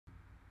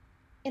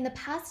In the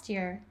past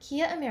year,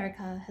 Kia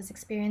America has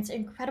experienced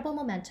incredible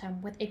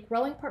momentum with a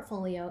growing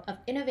portfolio of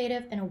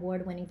innovative and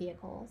award-winning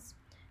vehicles.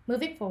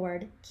 Moving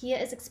forward, Kia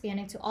is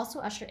expanding to also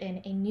usher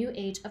in a new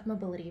age of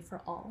mobility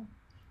for all.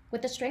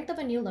 With the strength of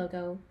a new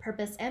logo,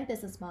 purpose, and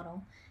business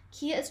model,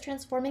 Kia is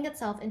transforming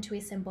itself into a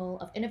symbol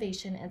of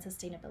innovation and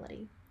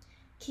sustainability.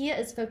 Kia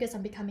is focused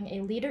on becoming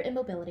a leader in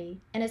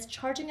mobility and is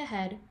charging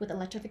ahead with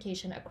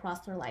electrification across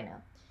their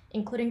lineup,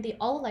 including the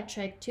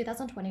all-electric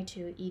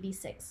 2022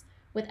 EV6,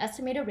 with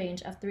estimated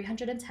range of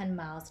 310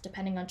 miles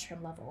depending on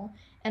trim level,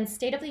 and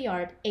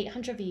state-of-the-art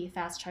 800V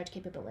fast charge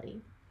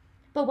capability.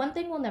 But one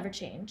thing will never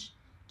change.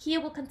 Kia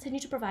will continue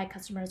to provide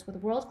customers with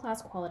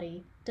world-class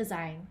quality,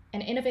 design,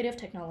 and innovative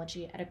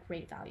technology at a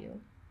great value.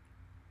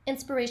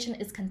 Inspiration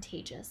is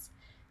contagious.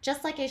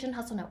 Just like Asian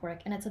Hustle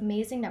Network and its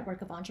amazing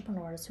network of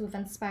entrepreneurs who have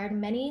inspired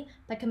many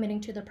by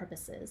committing to their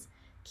purposes,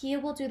 Kia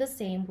will do the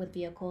same with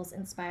vehicles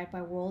inspired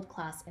by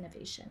world-class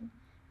innovation.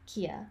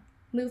 Kia,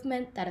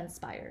 movement that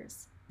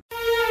inspires.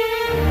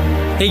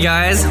 Hey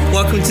guys,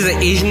 welcome to the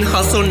Asian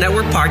Hustle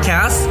Network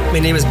podcast. My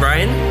name is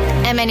Brian.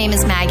 And my name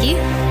is Maggie.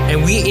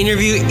 And we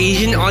interview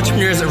Asian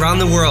entrepreneurs around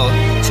the world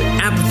to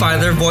amplify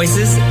their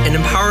voices and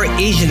empower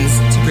Asians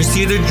to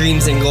pursue their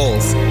dreams and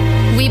goals.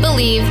 We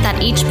believe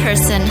that each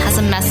person has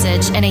a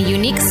message and a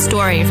unique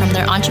story from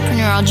their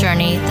entrepreneurial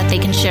journey that they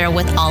can share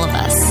with all of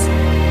us.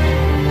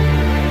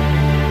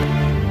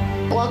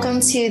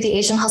 Welcome to the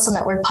Asian Hustle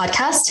Network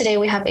podcast. Today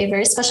we have a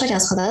very special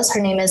guest with us.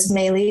 Her name is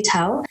Mei Li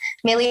Tao.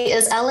 Mei Li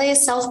is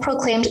LA's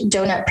self-proclaimed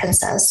donut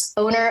princess,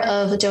 owner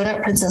of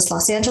Donut Princess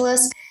Los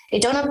Angeles, a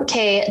donut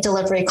bouquet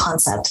delivery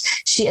concept.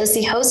 She is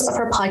the host of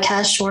her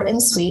podcast, Short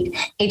and Sweet,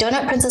 a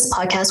Donut Princess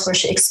podcast where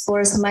she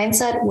explores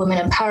mindset, women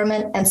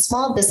empowerment, and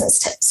small business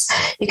tips.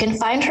 You can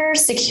find her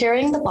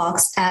securing the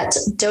box at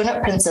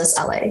Donut Princess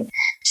LA.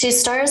 She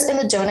stars in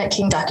the Donut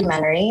King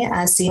documentary,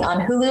 as seen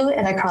on Hulu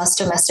and across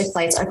domestic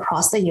flights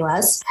across the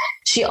US.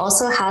 She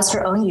also has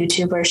her own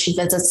YouTube where she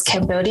visits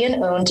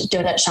Cambodian-owned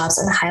donut shops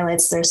and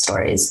highlights their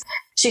stories.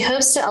 She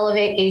hopes to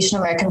elevate Asian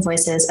American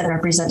voices and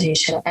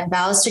representation and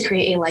vows to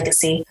create a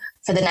legacy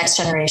for the next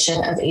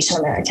generation of Asian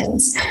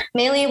Americans.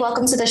 Mei Li,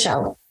 welcome to the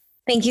show.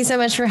 Thank you so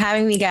much for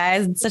having me,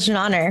 guys. It's such an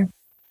honor.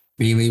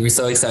 Really, we're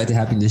so excited to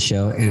have you on the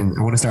show. And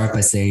I want to start off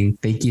by saying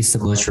thank you so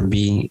much for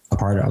being a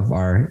part of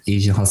our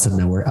Asian Hustle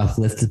Network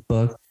Uplifted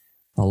book.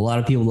 A lot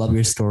of people love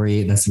your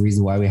story. That's the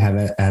reason why we have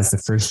it as the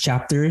first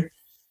chapter.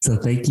 So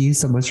thank you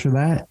so much for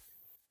that.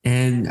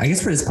 And I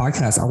guess for this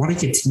podcast, I want to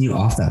continue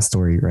off that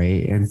story,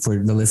 right? And for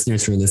the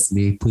listeners who are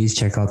listening, please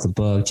check out the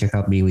book, check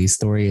out Mei Li's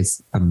story.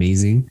 It's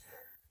amazing.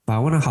 But I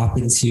want to hop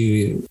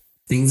into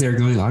things that are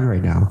going on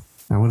right now.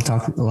 I want to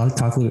talk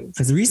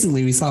because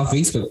recently we saw a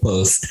Facebook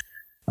post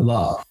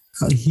about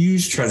a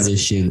huge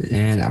transition,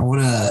 and I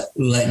want to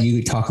let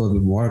you talk a little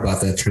bit more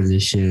about that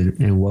transition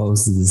and what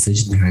was the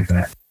decision behind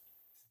that.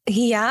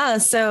 Yeah.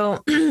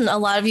 So a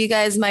lot of you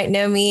guys might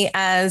know me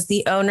as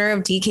the owner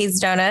of DK's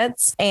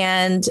Donuts.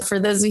 And for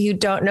those of you who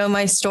don't know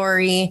my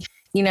story,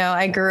 you know,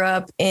 I grew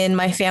up in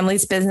my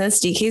family's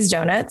business, DK's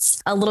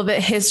Donuts. A little bit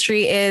of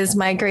history is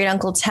my great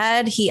uncle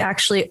Ted. He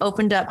actually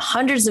opened up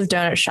hundreds of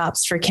donut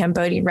shops for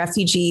Cambodian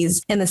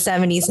refugees in the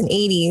 70s and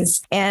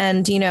 80s.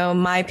 And, you know,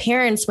 my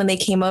parents, when they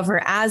came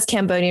over as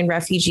Cambodian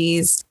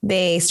refugees,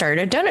 they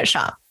started a donut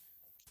shop.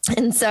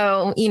 And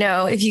so, you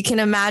know, if you can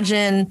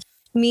imagine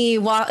me,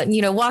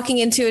 walking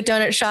into a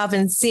donut shop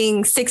and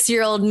seeing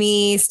 6-year-old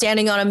me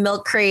standing on a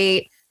milk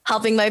crate,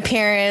 helping my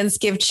parents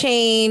give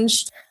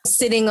change,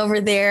 sitting over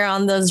there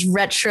on those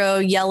retro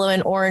yellow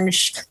and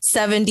orange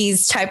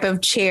 70s type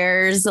of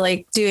chairs,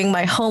 like doing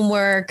my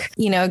homework,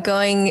 you know,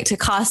 going to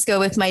Costco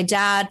with my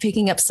dad,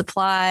 picking up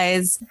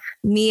supplies,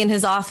 me in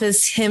his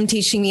office, him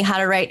teaching me how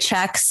to write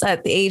checks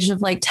at the age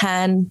of like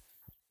 10.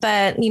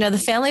 But, you know, the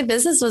family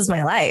business was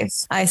my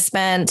life. I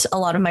spent a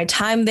lot of my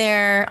time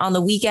there. On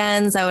the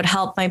weekends, I would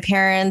help my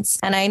parents.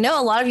 And I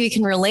know a lot of you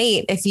can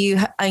relate if you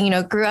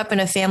grew up in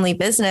a family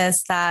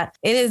business, that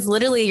it is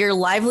literally your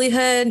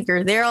livelihood.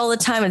 You're there all the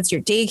time. It's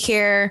your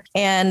daycare.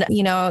 And,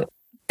 you know,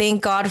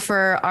 thank God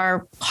for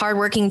our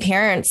hardworking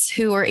parents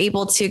who were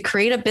able to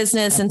create a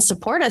business and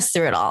support us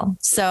through it all.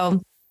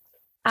 So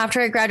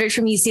after I graduated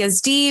from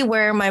UCSD,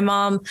 where my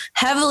mom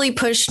heavily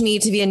pushed me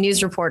to be a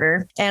news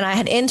reporter, and I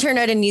had interned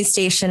at a news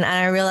station, and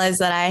I realized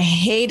that I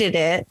hated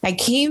it. I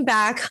came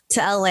back to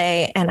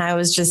LA and I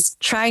was just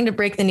trying to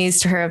break the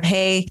news to her of,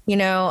 hey, you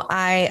know,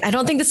 I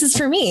don't think this is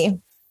for me.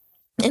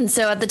 And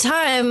so at the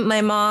time, my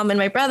mom and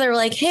my brother were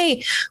like,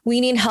 hey, we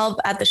need help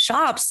at the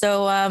shop.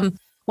 So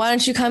why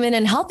don't you come in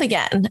and help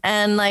again?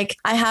 And like,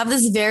 I have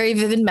this very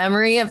vivid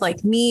memory of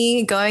like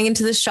me going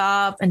into the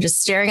shop and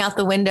just staring out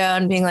the window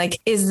and being like,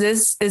 is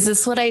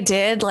this what I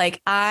did? Like,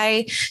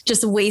 I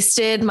just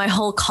wasted my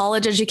whole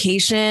college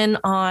education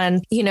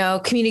on, you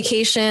know,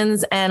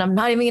 communications, and I'm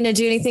not even going to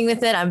do anything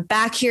with it. I'm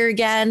back here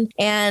again.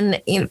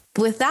 And you know,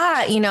 with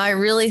that, I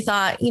really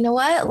thought, you know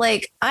what,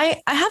 like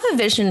I have a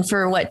vision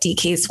for what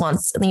DK's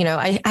wants.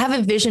 I have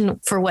a vision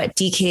for what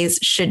DK's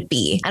should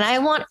be. And I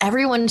want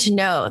everyone to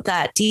know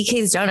that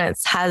DK's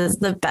Donuts has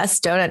the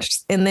best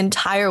donuts in the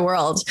entire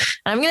world.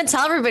 And I'm going to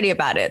tell everybody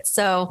about it.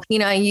 So,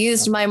 I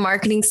used my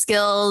marketing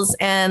skills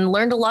and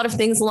learned a lot of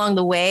things along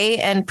the way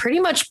and pretty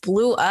much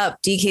blew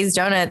up DK's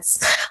Donuts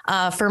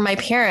for my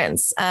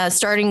parents,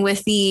 starting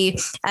with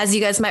as you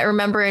guys might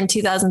remember in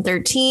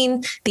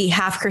 2013, the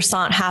half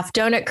croissant, half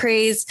donut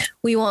craze.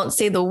 We won't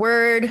say the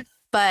word,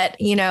 but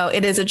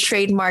it is a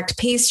trademarked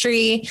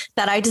pastry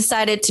that I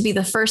decided to be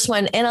the first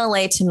one in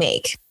LA to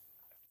make.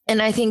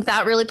 And I think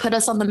that really put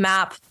us on the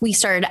map. We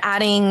started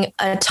adding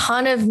a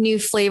ton of new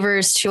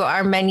flavors to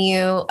our menu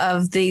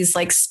of these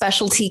like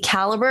specialty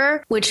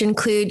caliber, which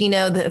include,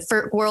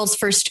 the world's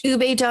first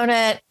ube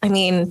donut. I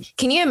mean,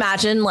 can you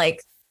imagine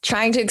like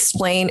trying to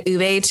explain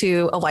ube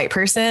to a white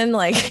person?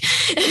 Like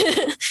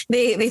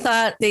they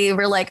thought, they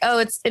were like, oh,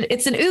 it's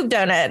an ube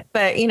donut,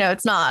 but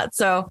it's not.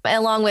 So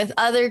along with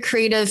other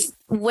creative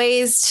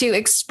ways to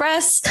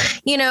express,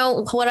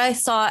 what I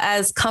saw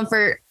as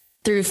comfort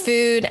through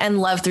food and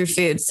love through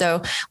food.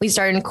 So we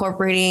started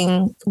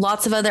incorporating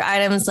lots of other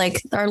items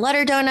like our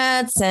letter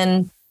donuts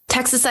and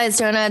Texas-sized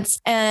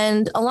donuts.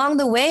 And along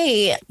the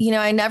way,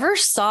 I never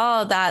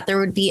saw that there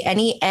would be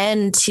any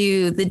end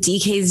to the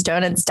DK's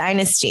Donuts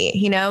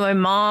dynasty. My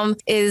mom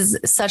is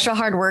such a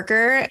hard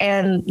worker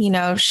and,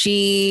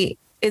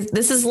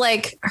 this is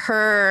like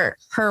her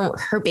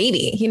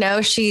baby,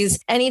 she's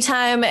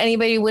anytime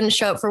anybody wouldn't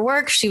show up for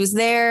work, she was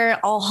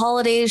there. All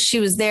holidays, she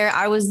was there.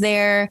 I was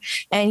there.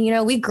 And,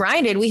 we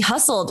grinded, we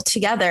hustled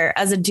together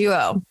as a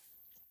duo.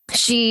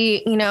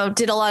 She,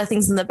 did a lot of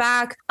things in the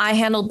back. I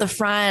handled the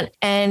front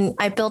and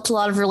I built a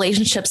lot of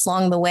relationships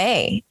along the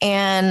way.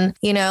 And,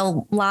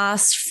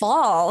 last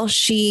fall,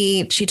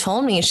 she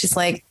told me, she's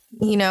like,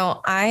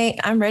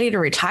 I'm ready to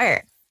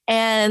retire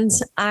and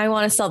I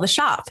want to sell the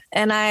shop.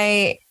 And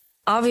I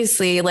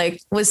obviously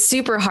was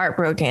super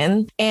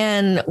heartbroken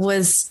and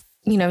was,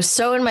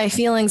 so in my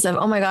feelings of,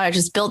 oh my God, I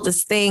just built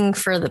this thing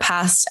for the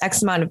past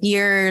X amount of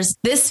years.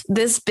 This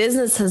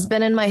business has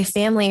been in my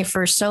family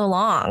for so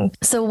long.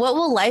 So what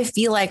will life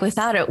be like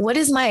without it? What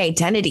is my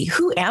identity?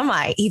 Who am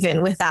I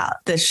even without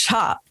this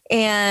shop?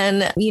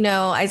 And,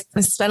 I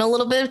spent a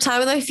little bit of time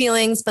with my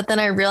feelings, but then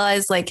I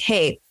realized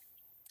hey,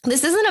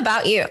 this isn't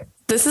about you.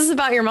 This is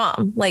about your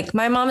mom. Like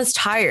my mom is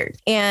tired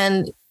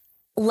and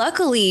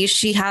luckily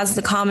she has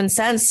the common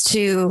sense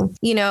to,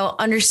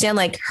 understand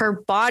her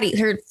body,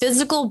 her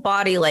physical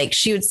body. Like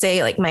she would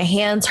say my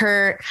hands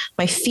hurt,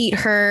 my feet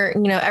hurt,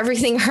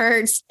 everything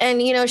hurts.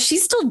 And,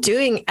 she's still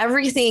doing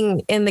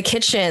everything in the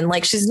kitchen.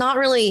 Like she's not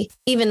really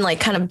even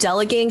kind of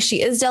delegating.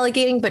 She is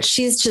delegating, but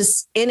she's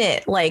just in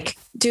it,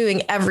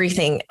 doing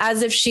everything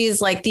as if she's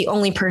the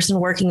only person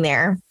working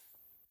there.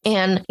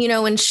 And,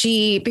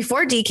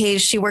 before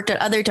DK's, she worked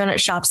at other donut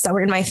shops that were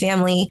in my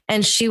family.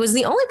 And she was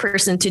the only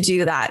person to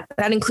do that.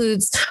 That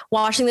includes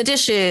washing the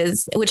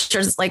dishes, which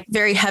is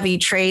very heavy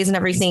trays and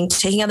everything,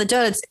 taking out the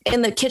donuts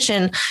in the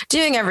kitchen,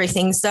 doing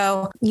everything.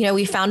 So,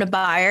 we found a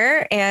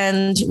buyer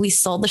and we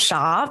sold the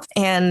shop.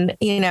 And,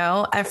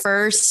 at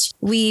first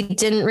we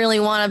didn't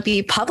really want to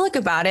be public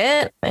about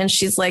it. And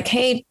she's like,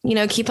 hey,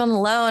 keep on the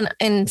low.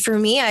 And for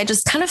me, I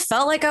just kind of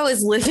felt like I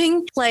was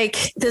living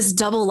this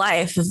double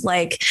life of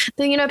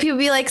people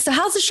be like, so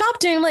how's the shop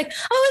doing? I'm like,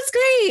 oh, it's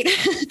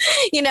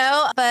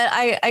great. But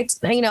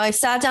I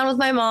sat down with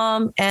my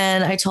mom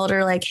and I told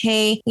her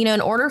hey,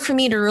 in order for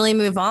me to really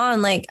move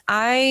on,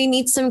 I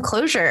need some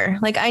closure.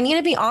 I need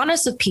to be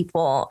honest with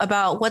people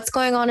about what's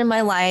going on in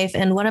my life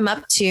and what I'm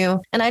up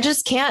to. And I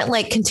just can't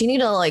continue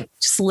to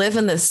just live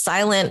in this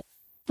silent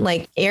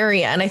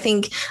area. And I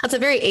think that's a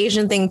very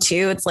Asian thing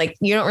too. It's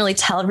you don't really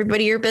tell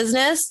everybody your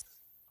business.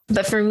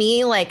 But for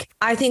me,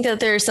 I think that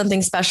there's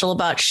something special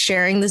about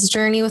sharing this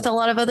journey with a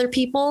lot of other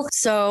people.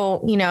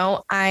 So,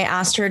 I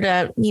asked her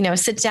to,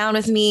 sit down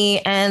with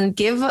me and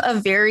give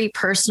a very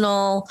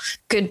personal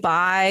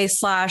goodbye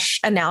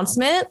 /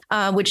 announcement,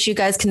 which you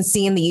guys can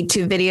see in the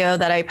YouTube video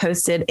that I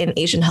posted in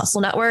Asian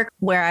Hustle Network,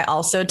 where I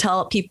also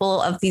tell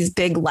people of these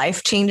big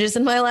life changes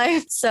in my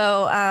life.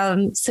 So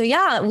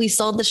yeah, we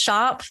sold the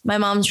shop. My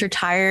mom's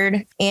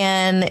retired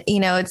and,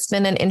 it's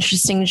been an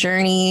interesting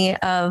journey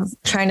of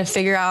trying to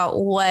figure out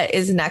what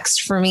is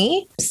next for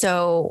me.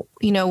 So,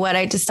 what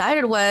I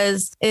decided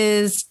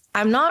is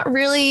I'm not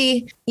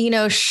really,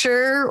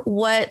 sure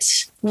what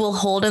will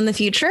hold in the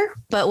future,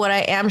 but what I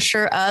am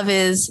sure of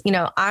is,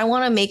 I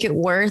want to make it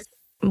worth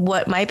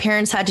what my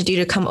parents had to do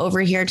to come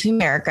over here to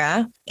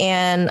America.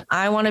 And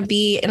I want to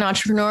be an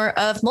entrepreneur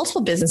of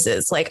multiple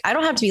businesses. I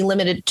don't have to be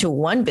limited to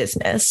one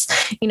business.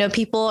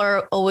 People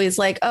are always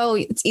like, oh,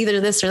 it's either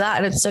this or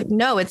that. And it's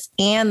no, it's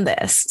and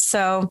this.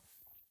 So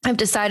I've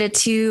decided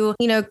to,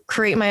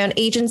 create my own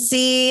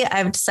agency.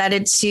 I've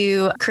decided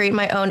to create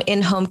my own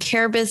in-home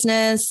care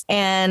business.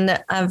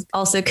 And I've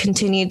also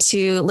continued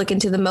to look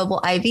into the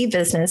mobile IV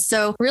business.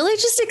 So really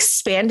just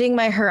expanding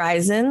my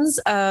horizons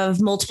of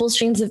multiple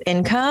streams of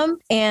income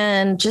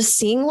and just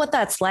seeing what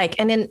that's like.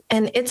 And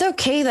it's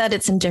okay that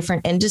it's in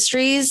different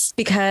industries,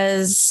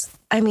 because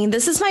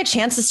this is my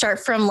chance to start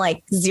from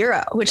like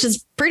zero, which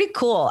is pretty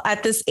cool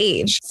at this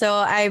age. So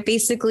I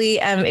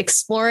basically am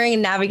exploring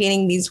and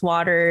navigating these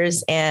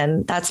waters,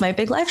 and that's my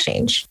big life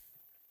change.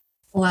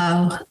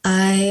 Wow,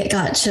 I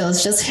got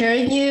chills just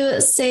hearing you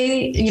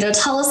say,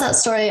 tell us that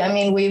story.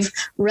 We've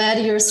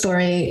read your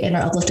story in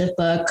our Uplifted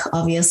book,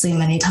 obviously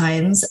many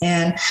times.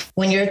 And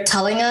when you're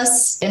telling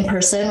us in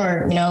person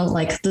or,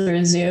 like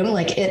through Zoom,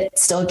 like it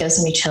still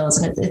gives me chills,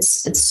 and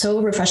it's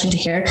so refreshing to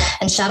hear.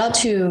 And shout out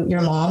to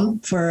your mom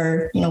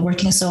for,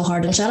 working so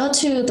hard, and shout out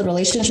to the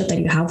relationship that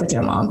you have with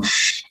your mom.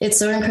 It's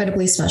so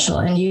incredibly special.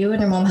 And you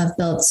and your mom have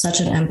built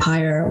such an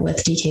empire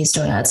with DK's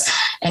Donuts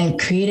and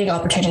creating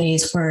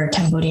opportunities for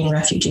Cambodian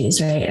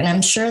refugees, right? And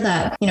I'm sure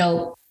that,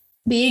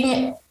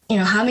 being,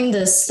 having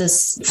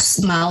this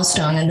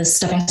milestone and this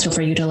stepping stone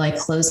for you to like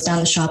close down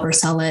the shop or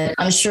sell it,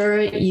 I'm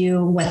sure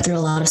you went through a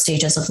lot of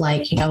stages of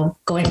like,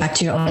 going back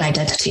to your own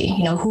identity,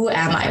 who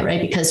am I,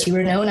 right? Because you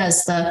were known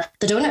as the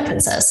donut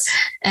princess.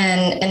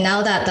 And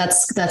now that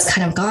that's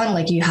kind of gone,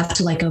 like you have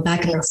to like go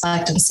back and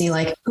reflect and see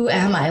like, who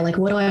am I? Like,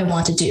 what do I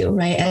want to do?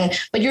 Right.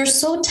 But you're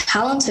so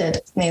talented,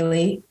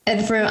 Maylee.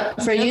 And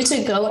for you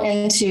to go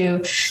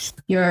into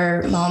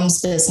your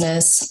mom's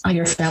business,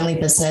 your family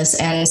business,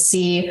 and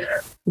see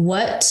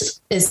what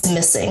is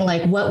missing,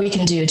 like what we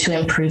can do to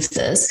improve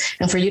this.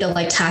 And for you to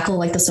like tackle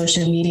like the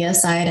social media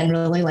side and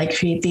really like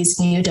create these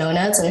new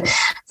donuts. And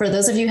for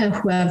those of you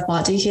who have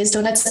bought DK's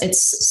Donuts,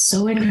 it's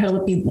so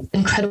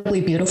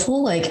incredibly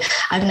beautiful. Like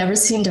I've never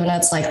seen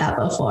donuts like that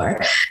before.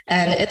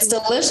 And it's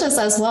delicious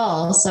as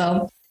well.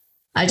 So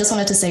I just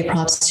wanted to say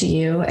props to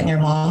you and your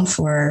mom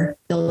for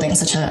building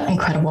such an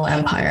incredible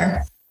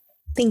empire.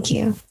 Thank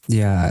you.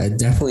 Yeah,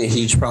 definitely a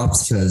huge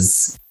props,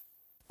 because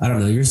I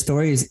don't know, your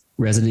stories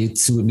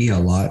resonates with me a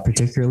lot,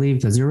 particularly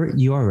because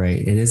you are right.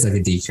 It is like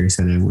a daycare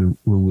center when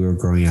we were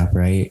growing up,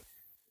 right?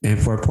 And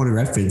for a point of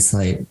reference,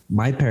 like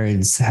my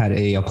parents had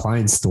a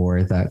appliance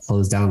store that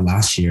closed down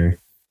last year.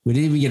 We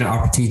didn't even get an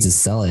opportunity to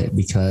sell it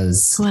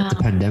because the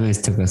pandemic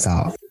took us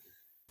out.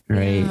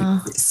 Right.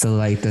 Yeah. So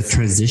like the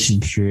transition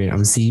period,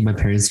 I'm seeing my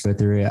parents go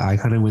through it. I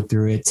kind of went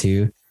through it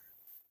too.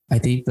 I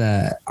think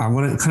that I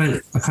kind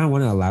of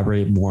want to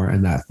elaborate more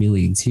on that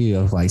feeling too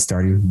of like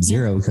starting from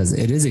zero, because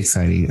it is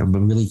exciting.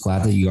 I'm really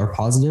glad that you are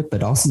positive,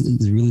 but also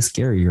it's really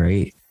scary,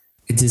 right?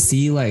 And to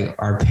see like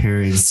our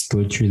parents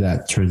go through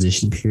that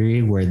transition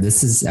period where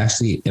this is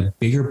actually a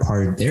bigger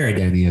part of their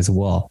identity as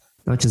well,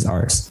 not just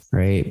ours,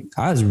 right?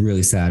 I was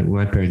really sad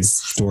when my parents'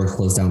 store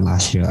closed down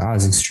last year. I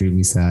was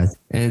extremely sad.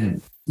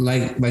 And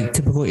like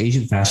typical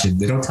Asian fashion,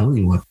 they don't tell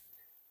anyone,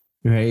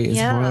 right? It's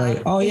more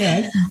like, oh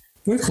yeah,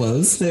 we're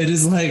close. They're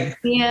just like,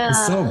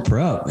 it's so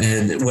abrupt.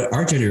 And what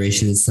our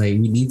generation is like,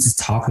 we need to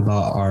talk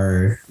about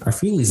our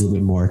feelings a little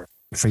bit more,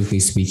 frankly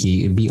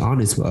speaking, and be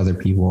honest with other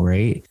people,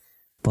 right?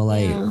 But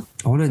like,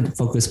 I want to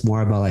focus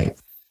more about like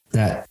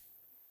that.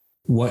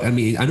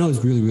 I know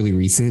it's really, really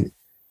recent,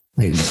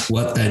 like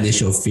what the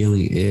initial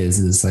feeling is.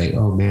 And it's like,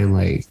 oh man,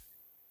 like,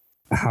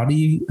 how do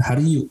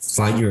you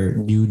find your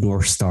new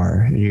North Star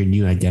and your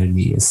new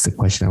identity is the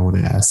question I want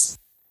to ask.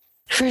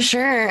 For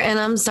sure. And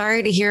I'm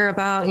sorry to hear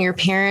about your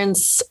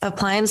parents'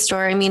 appliance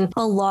store. I mean,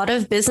 a lot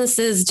of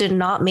businesses did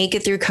not make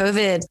it through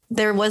COVID.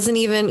 There wasn't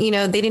even,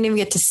 they didn't even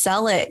get to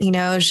sell it.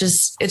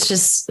 It's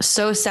just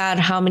so sad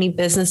how many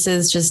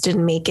businesses just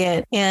didn't make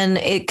it. And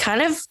it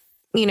kind of,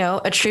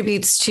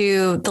 attributes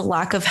to the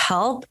lack of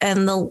help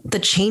and the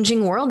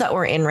changing world that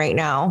we're in right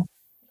now.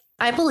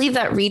 I believe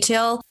that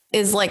retail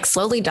is like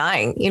slowly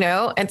dying.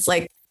 It's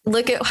like,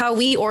 look at how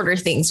we order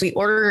things. We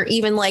order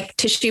even like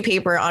tissue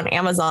paper on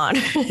Amazon.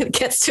 It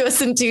gets to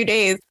us in 2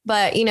 days.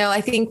 But,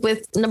 I think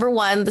with number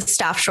one, the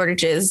staff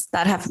shortages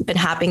that have been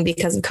happening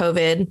because of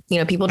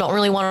COVID, people don't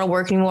really want to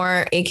work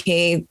anymore,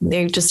 aka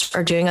they just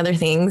are doing other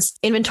things.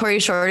 Inventory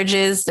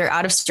shortages, they're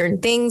out of certain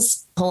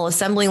things, whole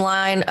assembly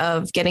line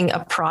of getting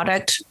a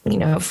product,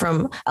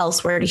 from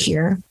elsewhere to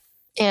here.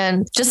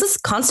 And just this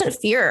constant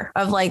fear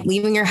of like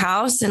leaving your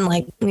house and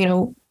like,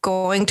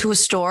 going to a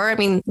store. I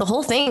mean, the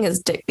whole thing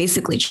has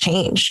basically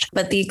changed,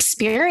 but the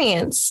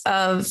experience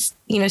of,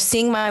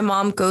 seeing my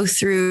mom go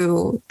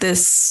through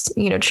this,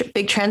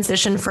 big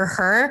transition for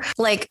her,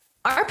 like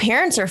our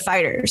parents are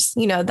fighters,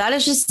 that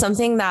is just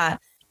something that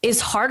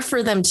is hard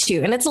for them too.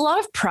 And it's a lot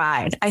of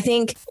pride. I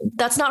think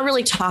that's not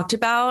really talked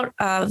about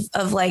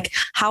of like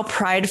how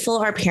prideful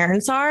our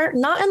parents are,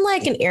 not in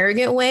like an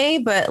arrogant way,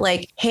 but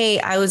like, hey,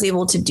 I was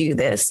able to do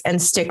this and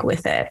stick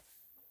with it.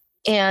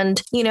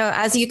 And, you know,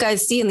 as you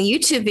guys see in the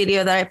YouTube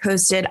video that I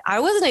posted, I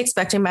wasn't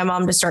expecting my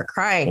mom to start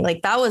crying.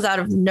 Like that was out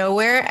of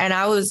nowhere. And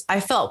I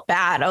felt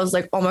bad. I was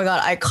like, oh my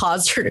God, I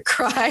caused her to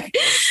cry.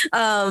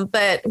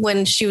 But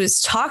when she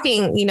was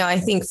talking, you know, I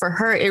think for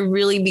her, it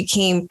really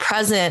became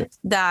present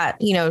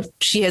that, you know,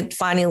 she had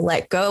finally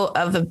let go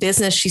of a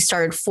business she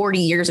started 40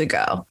 years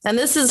ago. And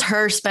this is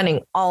her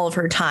spending all of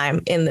her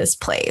time in this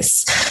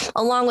place,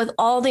 along with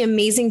all the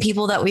amazing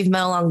people that we've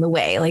met along the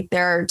way. Like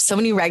there are so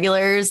many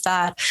regulars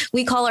that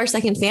we call our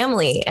second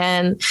family,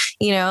 and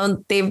you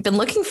know they've been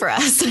looking for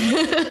us.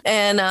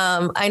 And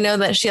I know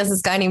that she has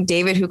this guy named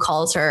David who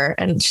calls her,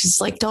 and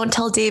she's like, "Don't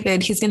tell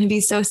David; he's going to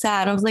be so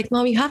sad." I was like,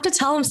 "Mom, you have to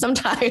tell him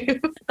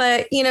sometime."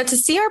 But you know, to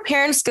see our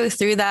parents go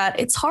through that,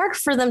 it's hard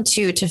for them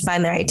too to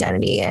find their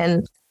identity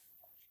and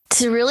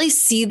to really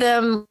see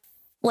them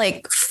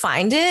like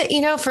find it, you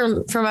know,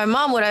 for my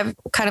mom, what I've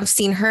kind of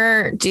seen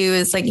her do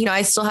is like, you know,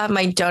 I still have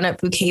my donut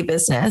bouquet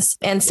business.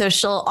 And so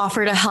she'll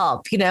offer to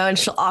help, you know, and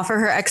she'll offer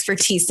her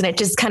expertise. And it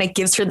just kind of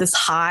gives her this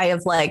high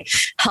of like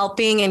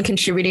helping and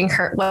contributing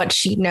her what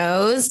she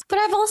knows. But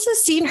I've also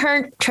seen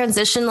her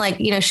transition, like,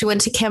 you know, she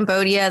went to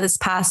Cambodia this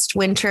past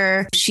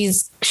winter.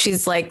 She's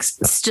like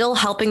still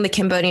helping the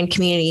Cambodian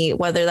community,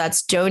 whether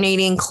that's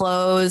donating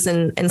clothes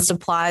and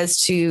supplies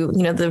to, you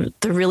know, the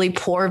really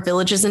poor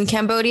villages in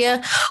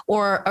Cambodia,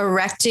 or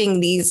erecting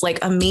these like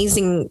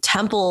amazing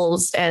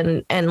temples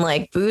and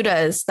like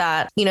Buddhas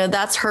that, you know,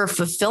 that's her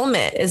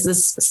fulfillment, is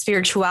this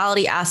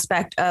spirituality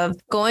aspect of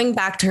going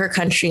back to her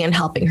country and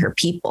helping her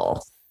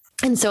people.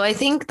 And so I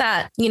think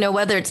that, you know,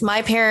 whether it's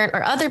my parent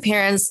or other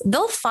parents,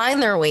 they'll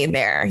find their way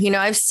there. You know,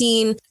 I've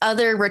seen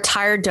other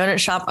retired donut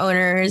shop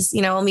owners,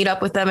 you know, I'll meet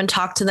up with them and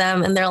talk to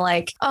them and they're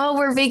like, "Oh,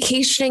 we're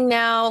vacationing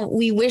now.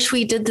 We wish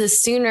we did this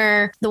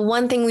sooner. The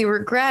one thing we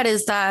regret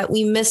is that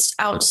we missed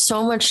out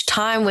so much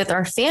time with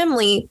our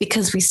family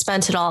because we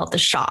spent it all at the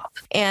shop."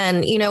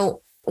 And, you know,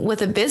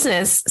 with a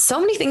business, so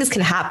many things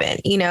can happen.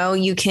 You know,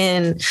 you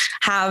can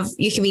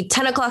be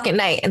 10 o'clock at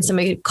night and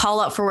somebody could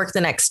call out for work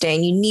the next day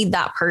and you need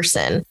that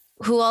person.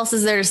 Who else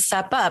is there to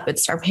step up?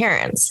 It's our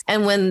parents.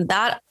 And when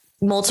that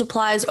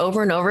multiplies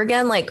over and over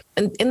again, like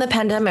in the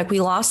pandemic, we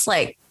lost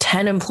like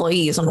 10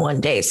 employees on one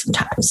day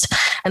sometimes.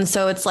 And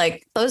so it's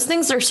like, those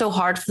things are so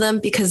hard for them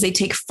because they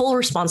take full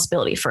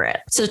responsibility for it.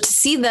 So to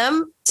see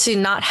them to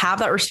not have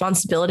that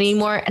responsibility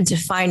anymore and to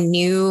find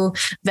new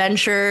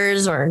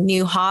ventures or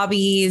new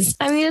hobbies,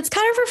 I mean, it's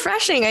kind of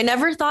refreshing. I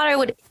never thought I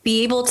would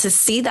be able to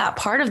see that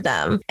part of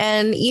them.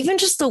 And even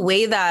just the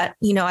way that,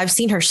 you know, I've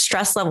seen her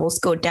stress levels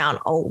go down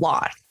a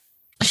lot.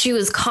 She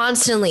was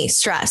constantly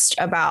stressed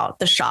about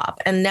the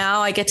shop. And now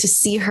I get to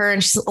see her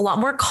and she's a lot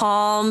more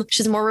calm.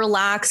 She's more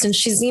relaxed and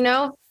she's, you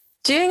know,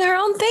 doing her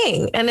own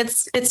thing. And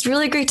it's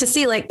really great to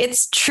see, like,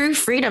 it's true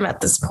freedom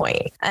at this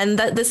point. And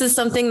that this is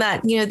something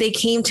that, you know, they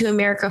came to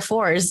America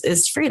for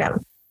is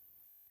freedom.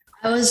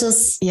 I was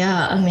just,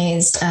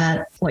 amazed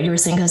at what you were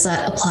saying, because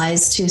that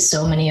applies to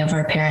so many of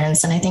our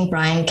parents. And I think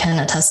Brian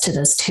can attest to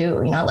this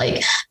too. You know,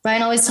 like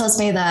Brian always tells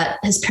me that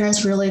his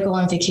parents really go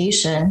on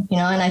vacation, you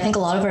know, and I think a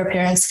lot of our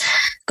parents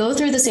go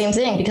through the same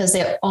thing because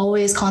they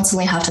always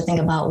constantly have to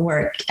think about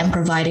work and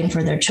providing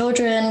for their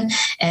children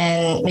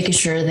and making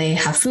sure they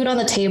have food on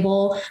the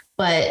table.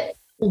 But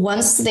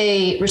once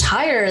they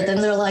retire,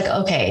 then they're like,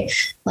 okay,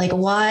 like,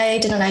 why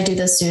didn't I do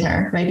this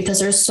sooner? Right? Because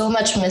there's so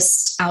much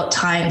missed out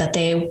time that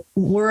they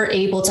were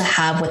able to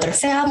have with their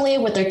family,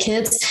 with their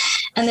kids.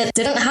 And they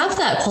didn't have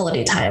that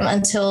quality time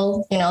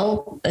until, you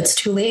know, it's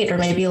too late, or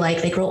maybe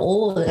like they grow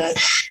old and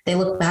they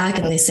look back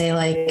and they say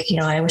like, you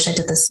know, I wish I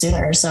did this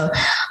sooner. So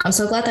I'm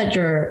so glad that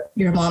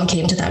your mom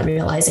came to that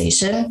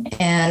realization,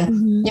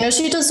 and, you know,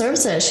 she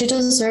deserves it. She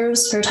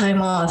deserves her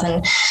time off.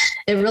 And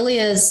it really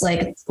is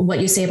like what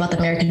you say about the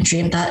American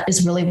dream. That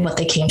is really what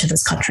they came to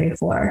this country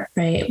for.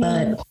 Right.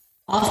 But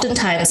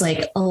oftentimes,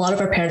 like, a lot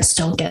of our parents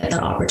don't get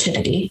that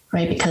opportunity,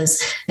 right?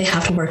 Because they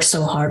have to work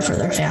so hard for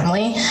their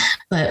family.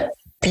 But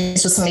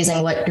it's just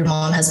amazing what your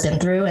mom has been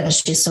through, and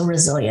she's so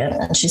resilient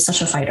and she's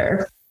such a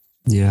fighter.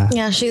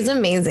 Yeah, she's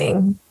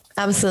amazing.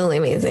 Absolutely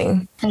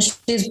amazing. And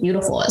she's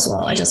beautiful as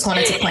well. I just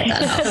wanted to point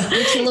that out.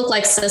 We can look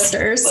like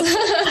sisters.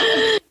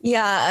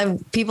 Yeah.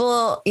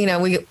 People, you know,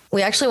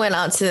 we actually went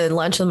out to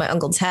lunch with my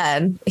Uncle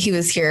Ted. He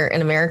was here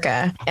in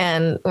America,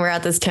 and we're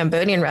at this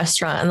Cambodian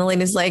restaurant, and the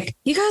lady's like,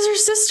 "You guys are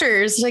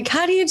sisters. Like,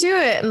 how do you do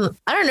it?" And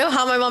I don't know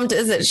how my mom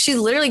does it. She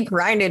literally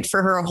grinded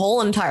for her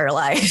whole entire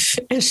life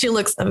and she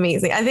looks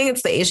amazing. I think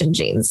it's the Asian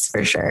genes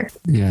for sure.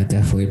 Yeah,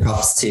 definitely.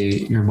 Props to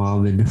your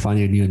mom and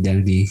finding a new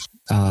identity.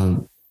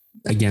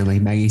 Again,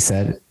 like Maggie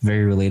said,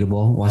 very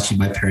relatable, watching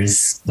my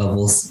parents'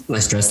 levels, my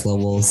stress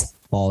levels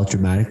fall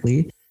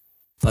dramatically,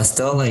 but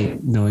still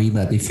like knowing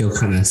that they feel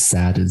kind of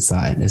sad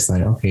inside. It's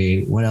like,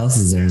 okay, what else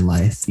is there in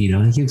life? You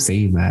know, I keep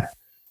saying that.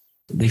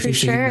 They keep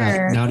saying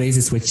that nowadays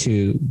it's switched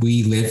to,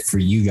 we live for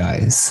you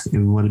guys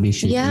and we want to make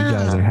sure you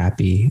guys are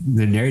happy.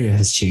 The narrative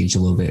has changed a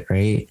little bit,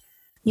 right?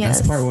 Yes.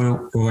 That's the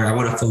part where I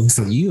want to focus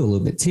on you a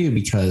little bit too,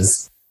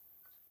 because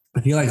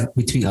I feel like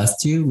between us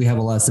two, we have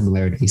a lot of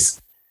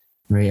similarities.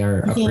 right?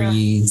 Our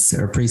upbringings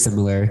are pretty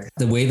similar.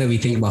 The way that we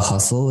think about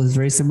hustle is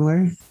very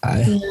similar.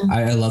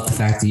 I love the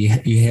fact that you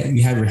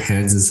have your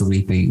hands in so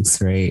many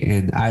things, right?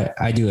 And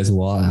I do as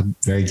well. I'm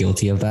very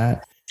guilty of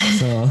that.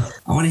 So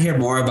I want to hear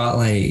more about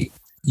like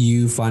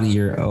you finding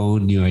your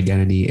own new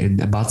identity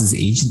and about this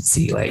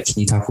agency. Like, can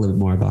you talk a little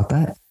bit more about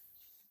that?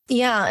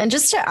 Yeah. And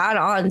just to add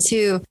on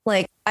to,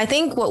 like, I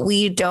think what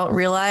we don't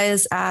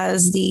realize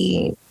as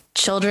the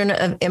children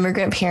of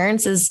immigrant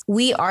parents is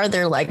we are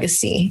their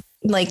legacy.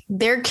 Like,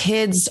 their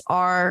kids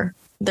are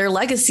their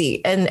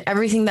legacy, and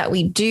everything that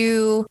we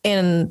do,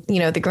 and, you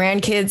know, the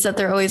grandkids that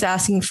they're always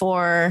asking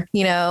for,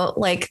 you know,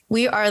 like,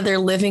 we are their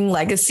living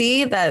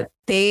legacy, that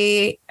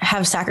they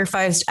have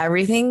sacrificed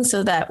everything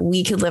so that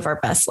we could live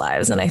our best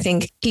lives. And I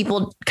think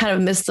people kind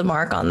of miss the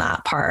mark on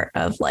that part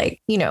of,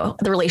 like, you know,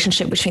 the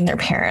relationship between their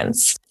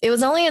parents. It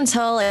was only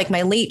until like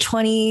my late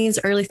 20s,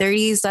 early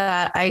 30s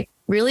that I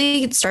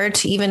really started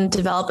to even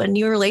develop a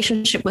new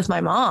relationship with my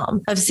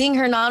mom, of seeing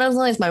her not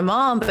only as my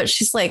mom, but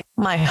she's like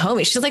my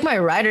homie. She's like my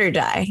ride or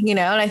die, you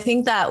know? And I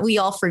think that we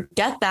all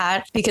forget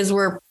that because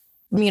we're,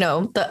 you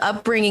know, the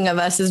upbringing of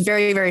us is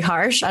very, very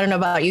harsh. I don't know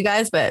about you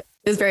guys, but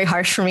it was very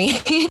harsh for me.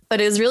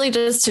 But it was really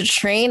just to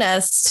train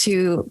us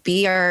to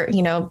be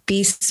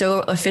be so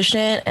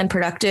efficient and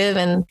productive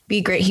and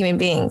be great human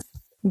beings.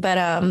 But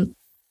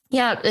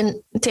yeah. And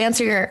to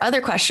answer your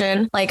other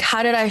question, like,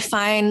 how did I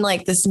find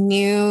like this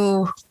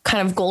new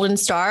kind of golden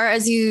star,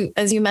 as you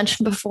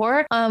mentioned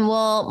before?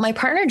 Well, my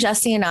partner,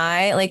 Jesse, and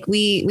I, like,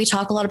 we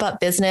talk a lot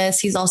about business.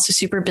 He's also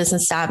super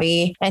business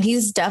savvy, and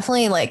he's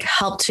definitely like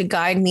helped to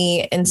guide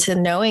me into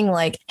knowing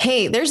like,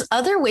 hey, there's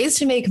other ways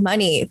to make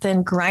money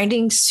than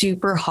grinding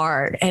super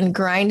hard and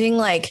grinding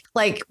like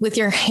with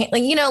your hand,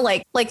 like, you know,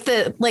 like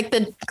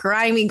the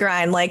grimy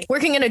grind, like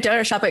working in a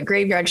donut shop at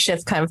graveyard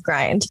shift kind of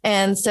grind.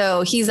 And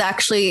so he's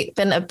actually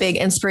been a big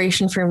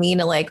inspiration for me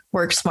to like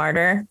work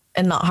smarter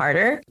and not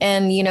harder.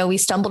 And, you know, we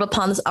stumbled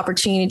upon this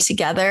opportunity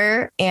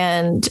together,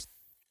 and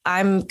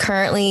I'm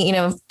currently, you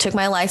know, took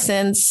my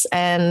license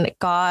and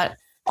got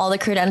all the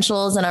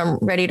credentials, and I'm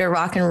ready to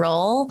rock and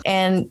roll.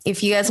 And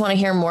if you guys want to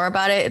hear more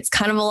about it, it's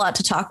kind of a lot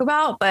to talk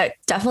about, but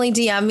definitely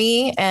DM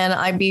me and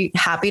I'd be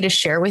happy to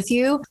share with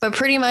you. But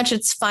pretty much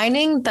it's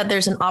finding that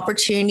there's an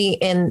opportunity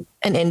in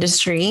an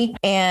industry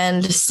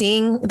and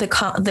seeing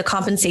the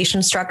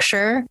compensation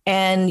structure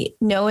and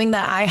knowing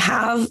that I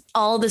have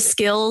all the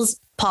skills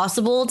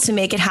possible to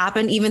make it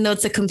happen, even though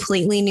it's a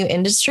completely new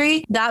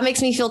industry. That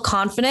makes me feel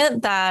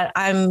confident that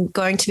I'm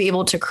going to be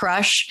able to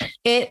crush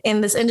it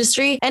in this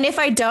industry. And if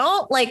I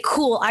don't, like,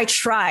 cool, I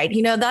tried.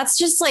 You know, that's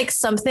just like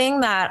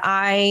something that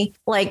I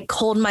like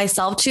hold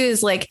myself to,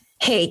 is like,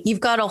 hey, you've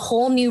got a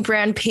whole new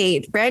brand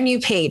new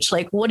page.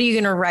 Like, what are you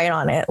going to write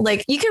on it?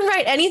 Like, you can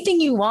write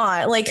anything you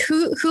want. Like,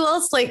 who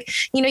else? Like,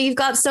 you know, you've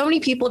got so many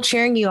people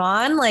cheering you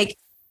on. Like,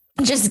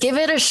 just give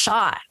it a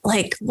shot.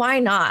 Like, why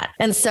not?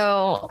 And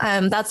so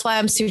that's why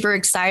I'm super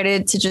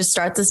excited to just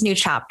start this new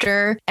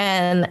chapter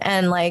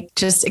and like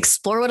just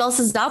explore what else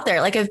is out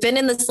there. Like, I've been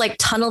in this like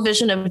tunnel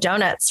vision of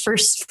donuts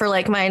for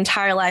like my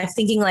entire life,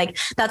 thinking like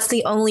that's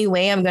the only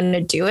way I'm going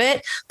to do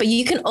it. But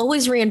you can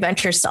always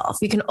reinvent yourself.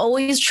 You can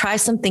always try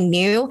something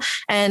new.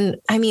 And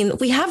I mean,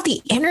 we have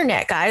the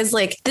internet, guys.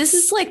 Like, this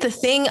is like the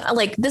thing,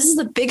 like, this is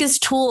the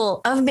biggest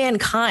tool of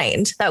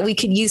mankind that we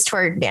could use to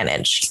our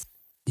advantage.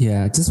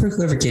 Yeah, just for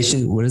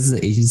clarification, what does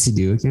the agency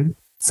do again?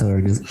 So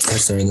our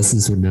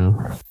listeners would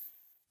know.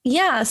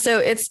 Yeah, so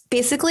it's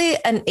basically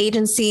an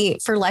agency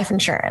for life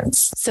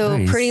insurance. So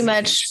nice. Pretty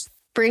much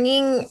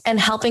bringing and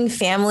helping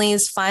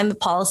families find the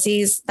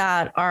policies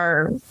that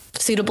are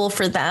suitable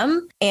for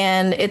them.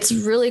 And it's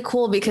really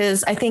cool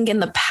because I think in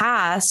the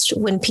past,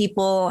 when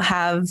people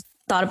have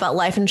thought about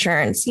life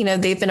insurance, you know,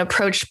 they've been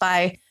approached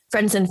by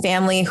friends and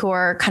family who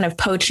are kind of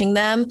poaching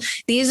them.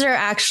 These are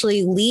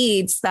actually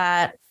leads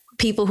that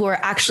people who are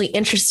actually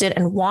interested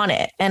and want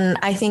it. And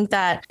I think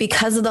that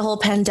because of the whole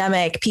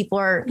pandemic, people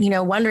are, you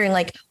know, wondering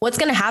like, what's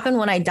going to happen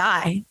when I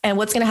die? And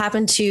what's going to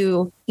happen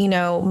to, you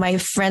know, my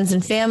friends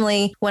and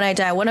family when I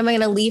die? What am I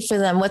going to leave for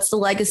them? What's the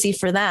legacy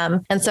for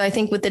them? And so I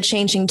think with the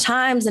changing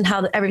times and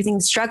how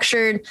everything's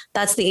structured,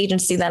 that's the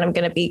agency that I'm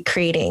going to be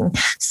creating.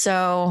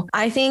 So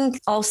I think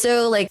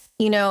also, like,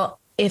 you know,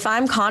 if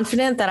I'm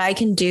confident that I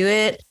can do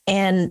it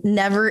and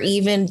never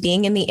even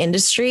being in the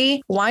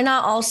industry, why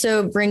not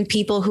also bring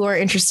people who are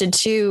interested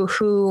too,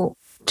 who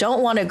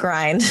don't want to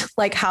grind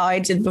like how I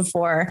did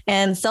before,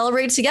 and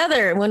celebrate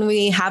together when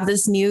we have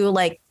this new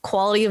like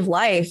quality of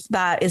life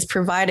that is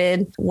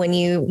provided when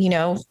you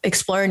know,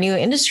 explore a new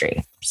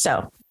industry.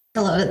 So I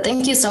love it.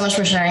 Thank you so much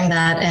for sharing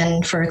that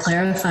and for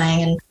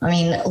clarifying. And I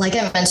mean, like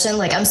I mentioned,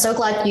 like, I'm so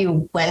glad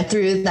you went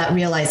through that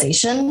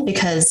realization,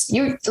 because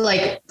you,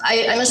 like,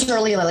 I mentioned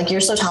earlier, like, you're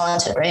so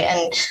talented, right?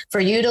 And for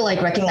you to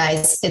like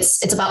recognize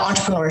it's about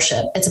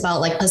entrepreneurship. It's about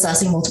like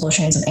possessing multiple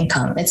streams of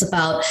income. It's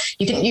about,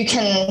 you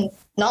can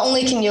not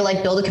only can you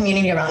like build a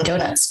community around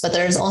donuts, but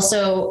there's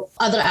also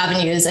other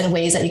avenues and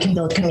ways that you can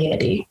build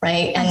community,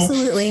 right? And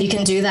absolutely, you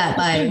can do that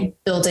by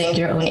building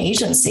your own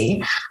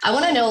agency. I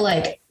want to know,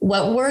 like,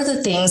 what were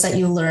the things that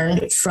you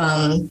learned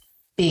from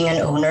being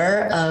an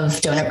owner of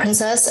Donut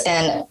Princess,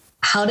 and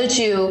how did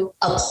you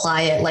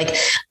apply it? Like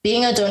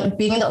being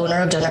the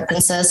owner of Donut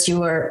Princess,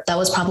 that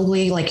was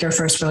probably like your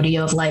first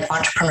rodeo of like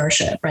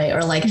entrepreneurship, right?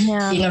 Or like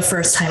being a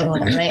first time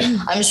owner, right?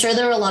 I'm sure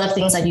there were a lot of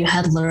things that you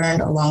had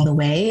learned along the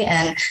way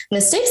and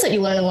mistakes that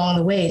you learned along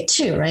the way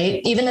too,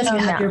 right? Even if you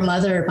had your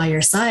mother by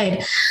your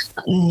side,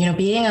 you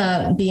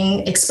know,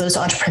 being exposed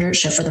to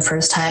entrepreneurship for the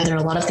first time, there are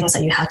a lot of things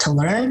that you had to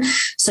learn.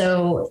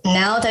 So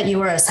now that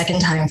you are a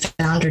second time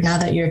founder, now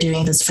that you're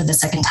doing this for the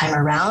second time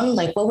around,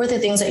 like what were the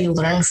things that you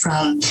learned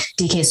from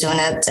DK's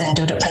Donuts and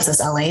Donut Princess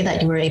LA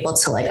that you were able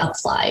to like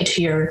apply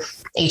to your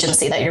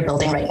agency that you're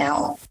building right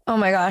now? Oh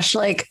my gosh,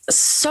 like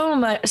so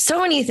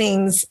many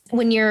things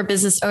when you're a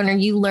business owner,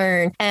 you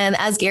learn. And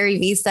as Gary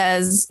Vee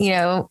says, you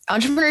know,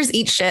 entrepreneurs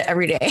eat shit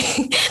every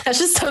day. That's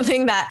just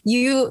something that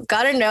you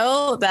got to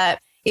know,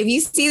 that if you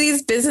see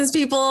these business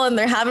people and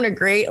they're having a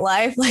great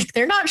life, like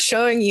they're not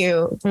showing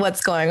you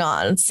what's going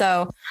on.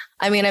 So,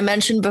 I mean, I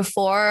mentioned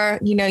before,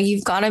 you know,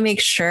 you've got to make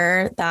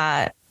sure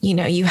that, you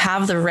know, you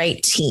have the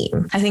right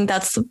team. I think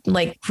that's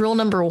like rule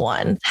number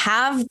one.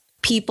 Have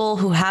people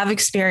who have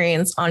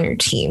experience on your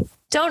team.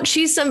 Don't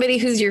choose somebody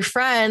who's your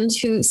friend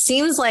who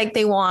seems like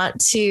they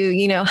want to,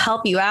 you know,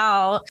 help you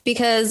out.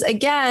 Because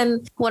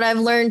again, what I've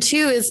learned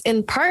too is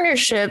in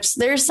partnerships,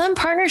 there's some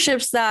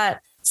partnerships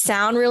that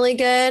sound really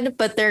good,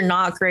 but they're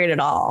not great at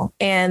all.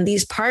 And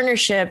these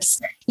partnerships,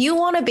 you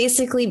want to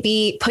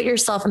basically put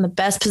yourself in the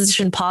best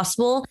position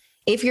possible.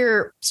 If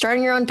you're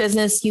starting your own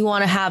business, you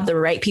want to have the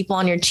right people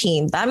on your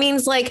team. That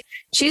means like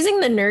choosing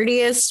the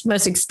nerdiest,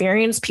 most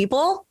experienced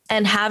people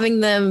and having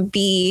them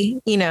be,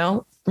 you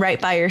know,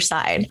 right by your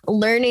side.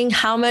 Learning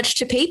how much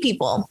to pay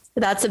people.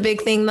 That's a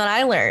big thing that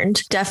I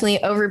learned.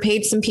 Definitely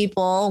overpaid some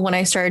people when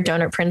I started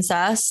Donut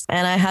Princess,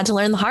 and I had to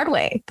learn the hard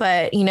way.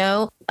 But, you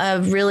know,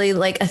 really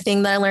like a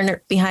thing that I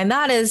learned behind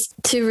that is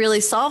to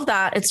really solve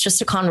that. It's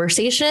just a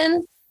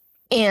conversation.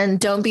 And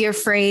don't be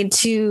afraid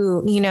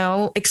to, you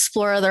know,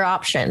 explore other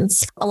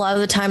options. A lot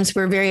of the times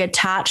we're very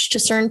attached to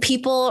certain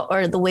people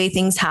or the way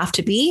things have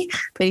to be.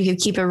 But if you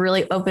keep a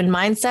really open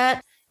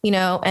mindset, you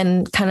know,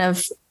 and kind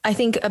of, I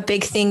think a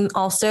big thing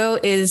also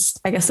is,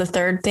 I guess the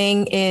third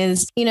thing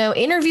is, you know,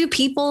 interview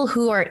people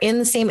who are in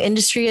the same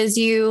industry as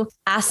you,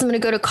 ask them to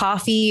go to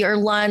coffee or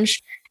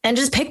lunch, and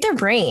just pick their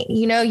brain.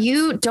 You know,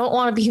 you don't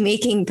want to be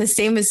making the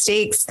same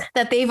mistakes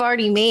that they've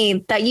already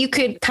made that you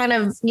could kind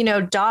of, you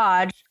know,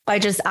 dodge by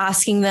just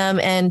asking them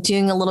and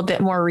doing a little bit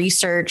more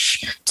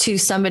research to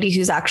somebody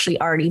who's actually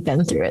already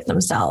been through it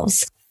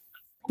themselves.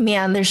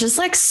 Man, there's just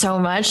like so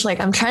much, like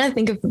I'm trying to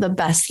think of the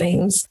best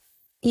things.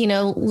 You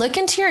know, look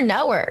into your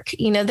network.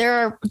 You know,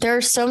 there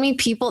are so many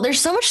people, there's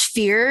so much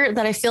fear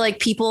that I feel like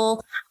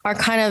people are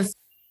kind of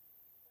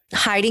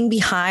hiding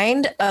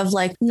behind of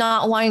like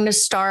not wanting to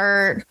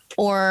start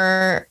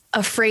or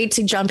afraid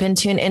to jump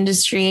into an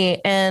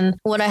industry. And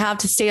what I have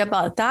to say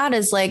about that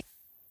is like,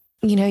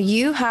 you know,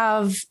 you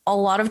have a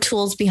lot of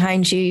tools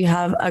behind you. You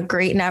have a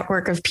great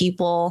network of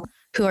people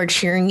who are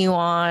cheering you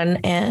on.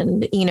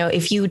 And, you know,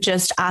 if you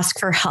just ask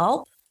for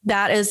help,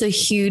 that is a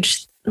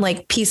huge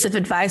like piece of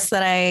advice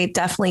that I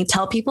definitely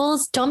tell people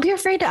is don't be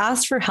afraid to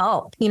ask for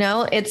help. You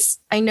know,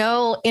 I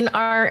know in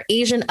our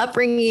Asian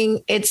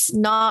upbringing, it's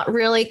not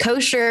really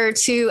kosher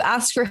to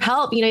ask for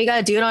help. You know, you got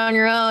to do it on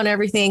your own and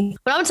everything.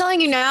 But I'm telling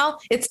you now,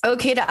 it's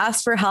okay to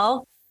ask for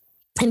help.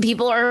 And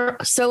people are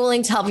so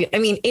willing to help you. I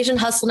mean, Asian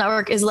Hustle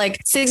Network is like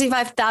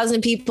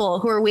 65,000 people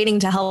who are waiting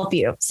to help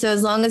you. So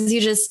as long as you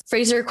just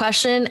phrase your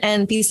question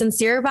and be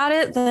sincere about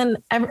it, then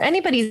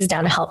anybody's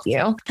down to help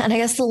you. And I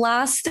guess the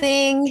last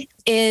thing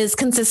is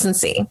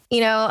consistency. You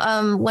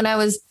know, when I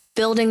was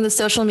building the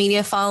social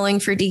media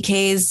following for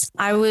DK's,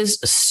 I was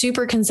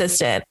super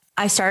consistent.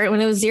 I started when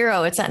it was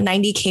 0. It's at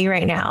 90K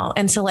right now.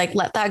 And to like,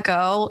 let that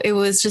go. It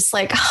was just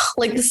like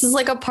this is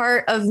like a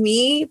part of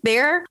me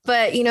there,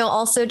 but you know,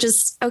 also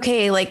just,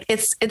 okay, like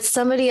it's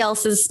somebody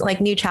else's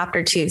like new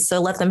chapter too.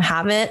 So let them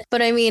have it.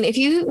 But I mean, if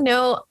you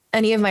know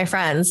any of my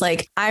friends,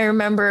 like I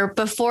remember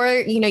before,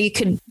 you know, you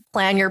could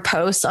plan your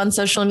posts on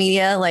social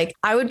media, like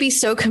I would be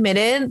so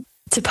committed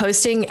to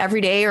posting every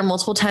day or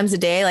multiple times a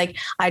day. Like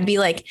I'd be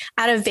like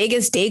at a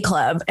Vegas day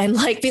club and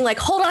like being like,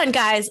 hold on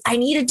guys, I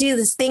need to do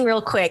this thing real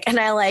quick. And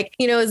I like,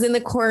 you know, was in the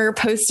corner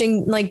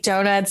posting like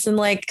donuts and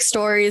like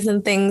stories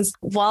and things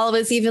while I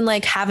was even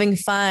like having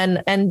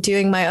fun and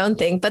doing my own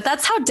thing. But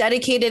that's how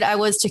dedicated I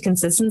was to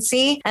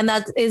consistency. And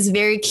that is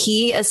very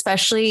key,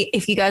 especially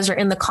if you guys are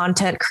in the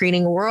content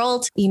creating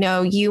world. You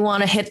know, you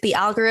want to hit the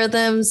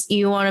algorithms,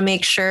 you want to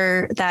make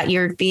sure that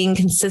you're being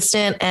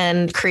consistent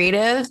and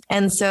creative.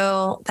 And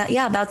so that,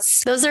 yeah,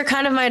 those are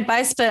kind of my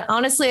advice, but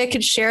honestly, I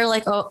could share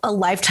like a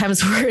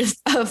lifetime's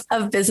worth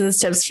of business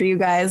tips for you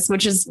guys,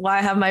 which is why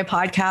I have my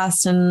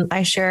podcast and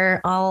I share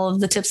all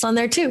of the tips on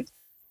there too.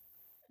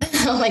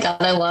 Oh my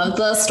God, I love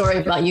the story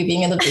about you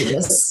being in the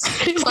Vegas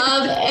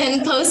club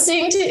and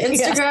posting to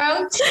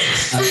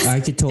Instagram. I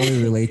could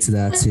totally relate to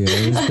that too.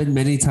 There's been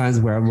many times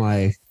where I'm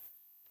like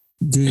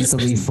doing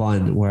something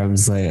fun where I'm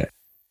just like,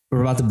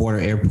 we're about to board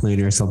an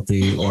airplane or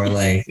something, or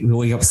like we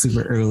wake up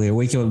super early or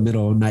wake up in the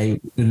middle of the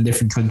night in a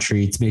different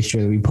country to make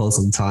sure that we post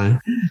on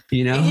time,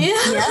 you know?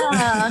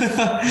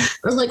 Yeah.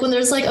 Or like when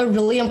there's like a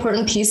really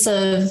important piece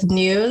of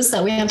news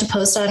that we have to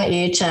post on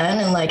AHN.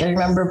 And like, I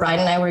remember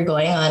Brian and I were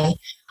going on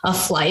a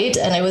flight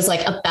and it was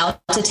like about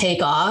to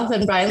take off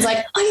and Brian's like,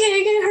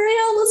 okay, hurry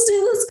up, let's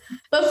do this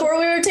before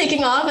we were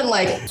taking off, and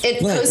like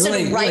it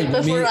posted right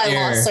before I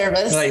lost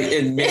service, like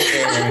in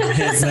mid-air.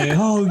 It's like,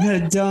 oh, we got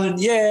it done.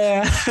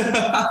 Yeah.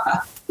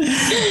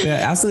 Yeah,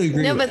 absolutely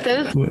agree. No, but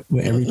those,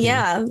 with everything.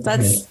 Yeah,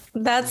 that's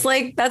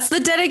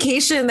the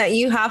dedication that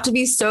you have to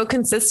be so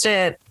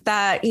consistent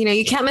that, you know,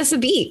 you can't miss a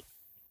beat.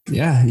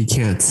 Yeah, you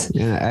can't.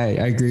 Yeah,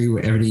 I agree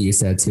with everything you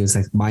said too. It's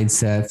like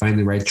mindset, find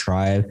the right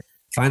tribe,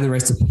 find the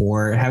right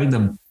support, having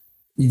them,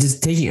 you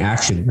just taking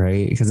action,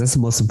 right? Because that's the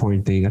most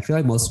important thing. I feel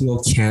like most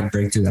people can't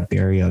break through that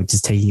barrier of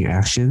just taking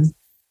action.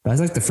 But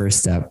that's like the first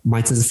step.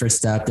 Mindset is the first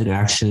step, then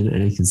action,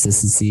 and then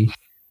consistency.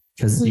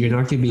 Because you're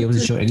not going to be able to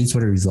show any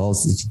sort of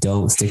results if you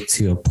don't stick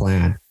to a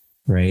plan,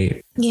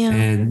 right? Yeah.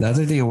 And the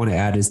other thing I want to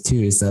add is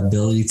the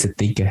ability to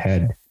think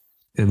ahead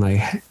and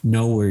like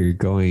know where you're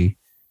going.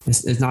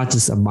 It's not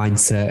just a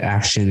mindset,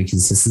 action, and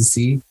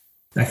consistency.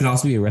 That can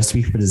also be a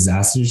recipe for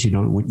disasters. You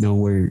don't know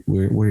where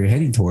you're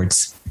heading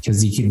towards,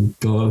 because you can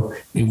go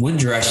in one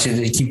direction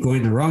and keep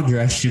going the wrong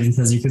direction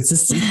because you're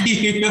consistent.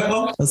 You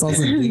know, that's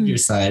also the danger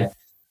side.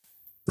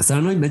 So I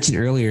know you mentioned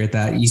earlier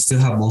that you still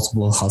have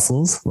multiple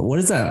hustles. But what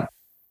is that?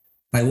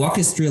 Like, walk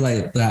us through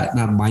like that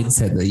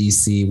mindset that you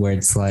see where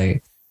it's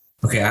like,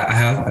 okay,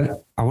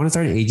 I want to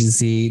start an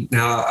agency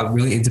now. I'm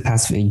really into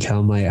passive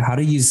income. Like, how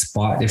do you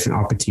spot different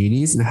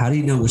opportunities, and how do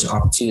you know which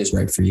opportunity is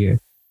right for you?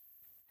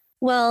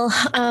 Well,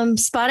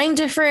 spotting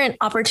different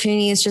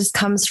opportunities just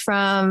comes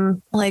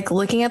from like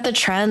looking at the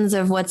trends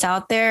of what's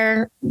out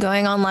there,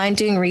 going online,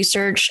 doing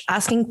research,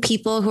 asking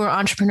people who are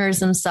entrepreneurs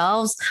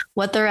themselves,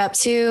 what they're up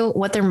to,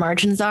 what their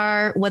margins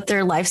are, what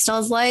their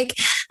lifestyle's like.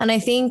 And I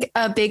think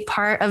a big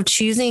part of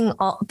choosing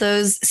all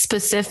those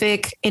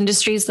specific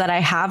industries that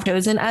I have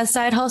chosen as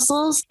side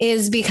hustles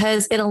is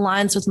because it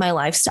aligns with my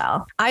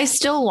lifestyle. I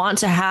still want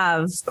to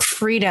have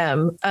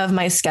freedom of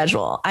my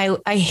schedule.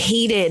 I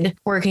hated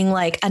working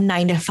like a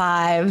 9-to-5.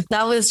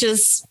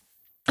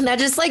 That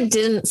just like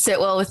didn't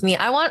sit well with me.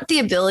 I want the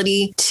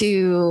ability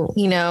to,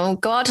 you know,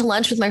 go out to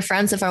lunch with my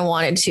friends if I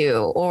wanted to,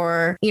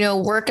 or, you know,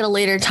 work at a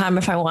later time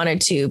if I wanted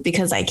to,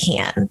 because I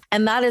can.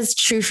 And that is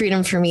true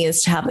freedom for me,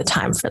 is to have the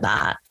time for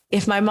that.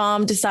 If my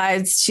mom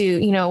decides to,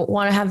 you know,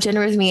 want to have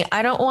dinner with me,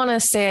 I don't want to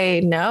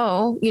say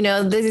no. You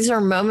know, these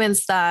are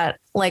moments that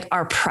like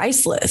are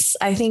priceless.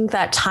 I think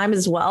that time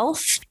is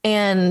wealth,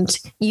 and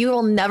you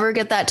will never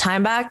get that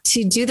time back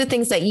to do the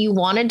things that you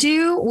want to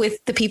do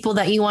with the people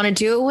that you want to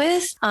do it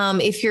with,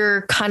 if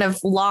you're kind of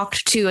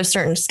locked to a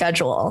certain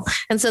schedule.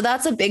 And so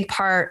that's a big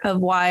part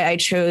of why I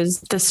chose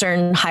the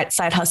certain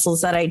side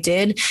hustles that I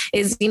did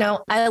is, you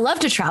know, I love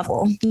to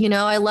travel. You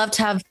know, I love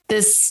to have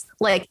this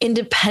like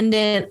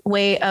independent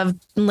way of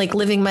like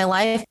living my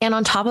life. And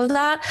on top of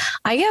that,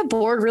 I get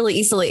bored really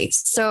easily.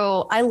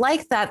 So I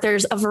like that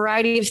there's a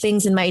variety of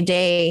things in my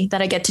day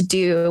that I get to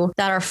do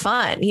that are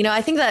fun. You know,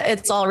 I think that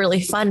it's all really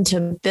fun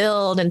to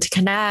build and to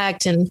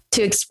connect and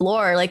to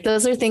explore. Like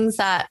those are things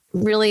that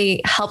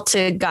really help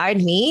to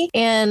guide me.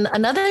 And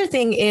another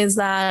thing is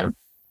that,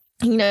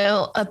 you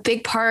know, a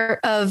big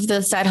part of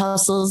the side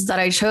hustles that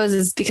I chose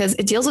is because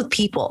it deals with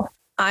people.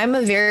 I'm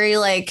a very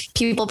like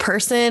people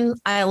person.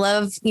 I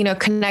love, you know,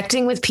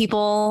 connecting with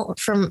people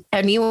from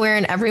anywhere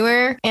and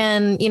everywhere.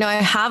 And, you know, I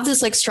have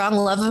this like strong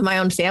love of my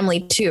own family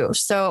too.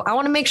 So I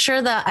want to make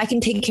sure that I can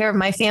take care of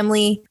my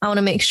family. I want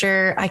to make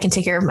sure I can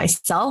take care of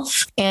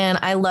myself. And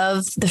I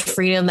love the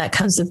freedom that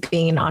comes with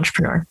being an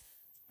entrepreneur.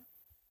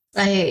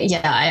 I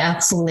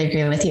absolutely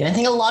agree with you. I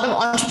think a lot of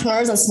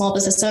entrepreneurs and small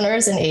business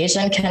owners in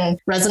Asia can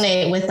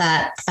resonate with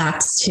that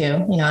fact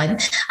too. You know,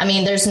 I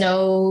mean, there's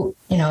no,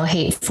 you know,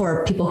 hate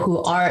for people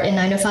who are in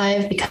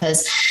 9-to-5,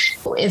 because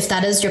if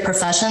that is your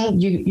profession,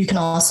 you can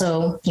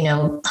also, you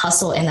know,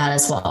 hustle in that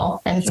as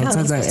well. And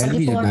sometimes I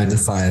envy the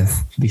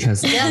 9-to-5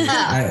 because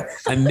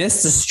I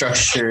miss the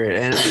structure,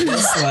 and I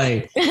miss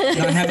like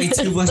not having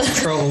too much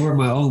control over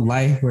my own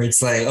life, where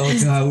it's like, oh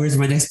God, where's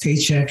my next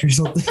paycheck or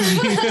something?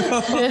 You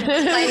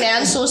know?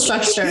 Financial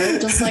structure,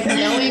 just like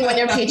knowing when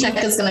your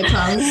paycheck is going to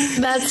come.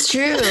 That's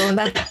true.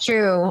 That's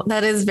true.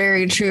 That is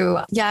very true.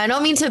 Yeah, I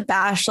don't mean to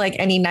bash like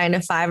any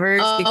 9-to-5ers.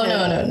 Oh,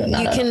 no.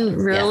 You can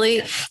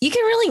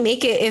really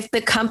make it if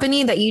the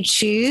company that you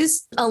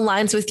choose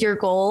aligns with your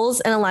goals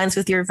and aligns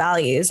with your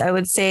values. I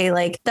would say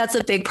like that's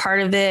a big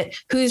part of it.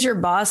 Who's your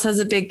boss has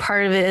a big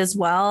part of it as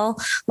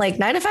well. Like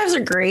 9-to-5s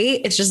are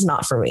great. It's just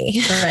not for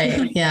me.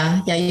 Right.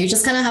 Yeah. You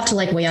just kind of have to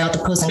like weigh out the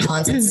pros and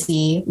cons and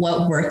see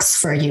what works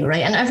for you.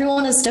 Right. And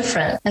everyone is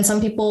different. And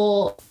some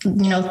people,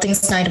 you know,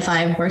 thinks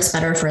 9-to-5 works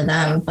better for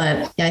them.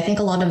 But yeah, I think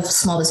a lot of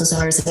small business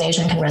owners in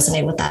Asia can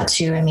resonate with that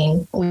too. I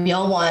mean, we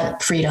all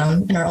want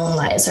freedom in our own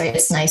lives, right?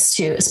 It's nice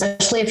to,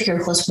 especially if you're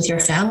close with your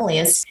family family.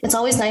 It's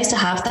always nice to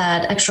have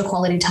that extra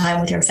quality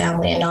time with your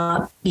family and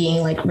not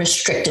being like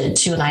restricted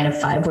to a 9 to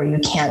 5 where you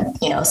can't,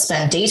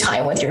 spend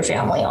daytime with your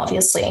family,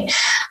 obviously.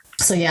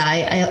 So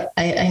yeah,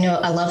 I know,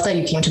 I love that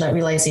you came to that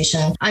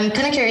realization. I'm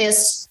kind of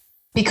curious,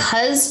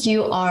 because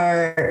you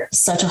are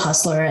such a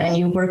hustler and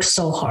you work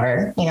so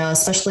hard,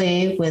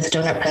 especially with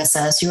Donut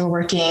Princess, you were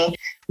working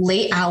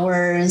late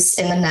hours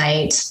in the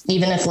night,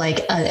 even if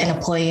like an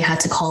employee had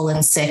to call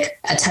in sick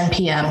at 10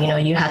 p.m.,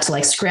 you had to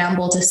like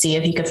scramble to see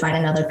if you could find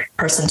another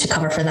person to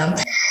cover for them.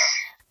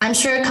 I'm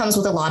sure it comes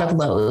with a lot of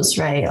lows,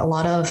 right? A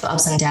lot of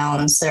ups and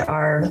downs. There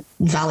are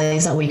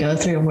valleys that we go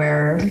through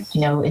where,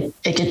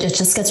 it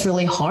just gets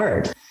really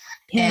hard.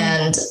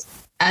 Yeah. And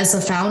as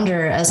a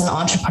founder, as an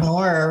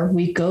entrepreneur,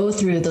 we go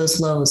through those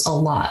lows a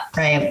lot,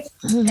 right?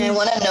 Mm-hmm. And I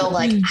want to know,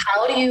 like,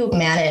 how do you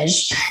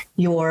manage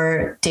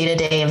your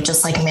day-to-day of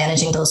just like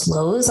managing those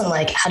lows, and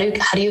like how do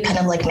you kind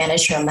of like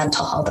manage your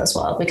mental health as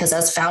well? Because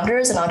as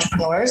founders and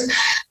entrepreneurs,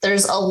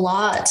 there's a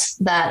lot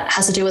that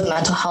has to do with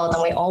mental health,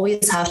 and we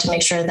always have to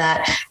make sure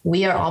that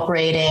we are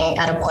operating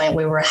at a point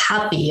where we're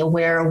happy,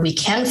 where we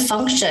can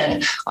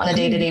function on a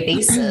day-to-day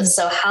basis.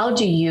 So how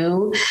do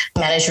you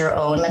manage your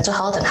own mental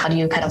health, and how do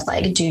you kind of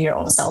like do your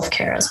own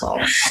self-care as well?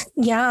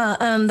 Yeah,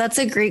 that's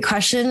a great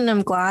question.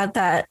 I'm glad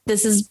that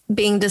this is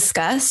being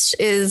discussed.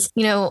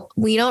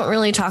 We don't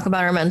really talk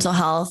about our mental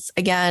health.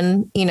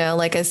 Again,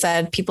 like I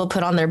said, people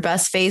put on their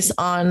best face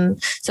on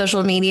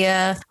social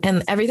media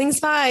and everything's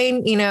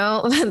fine,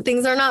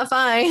 things are not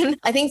fine.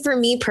 I think for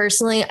me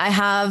personally, I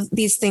have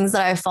these things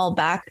that I fall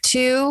back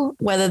to,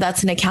 whether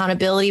that's an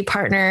accountability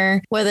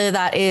partner, whether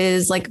that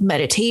is like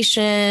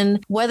meditation,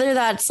 whether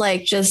that's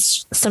like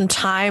just some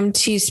time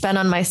to spend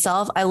on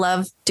myself. I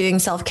love doing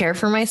self-care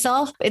for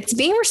myself. It's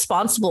being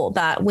responsible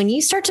that when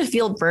you start to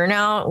feel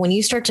burnout, when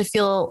you start to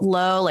feel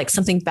low, like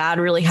something bad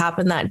really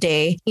happened that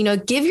day,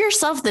 give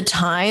yourself the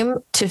time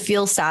to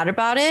feel sad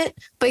about it,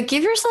 but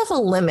give yourself a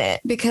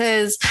limit,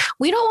 because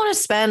we don't want to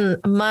spend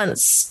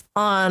months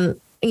on,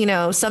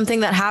 something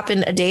that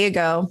happened a day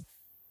ago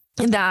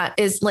that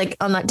is like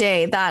on that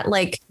day that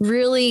like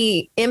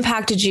really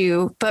impacted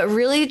you, but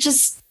really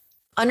just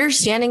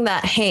understanding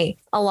that, hey,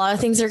 a lot of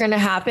things are going to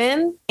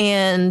happen.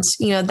 And,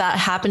 that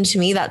happened to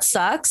me. That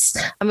sucks.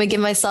 I'm going to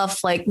give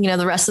myself like,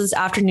 the rest of this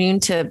afternoon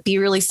to be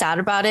really sad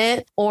about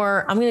it,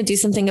 or I'm going to do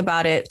something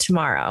about it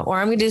tomorrow, or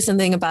I'm going to do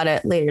something about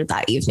it later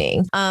that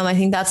evening. I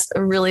think that's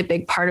a really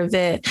big part of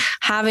it.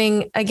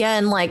 Having,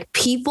 again, like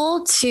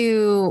people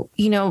to,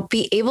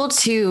 be able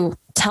to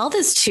tell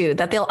this to,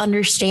 that they'll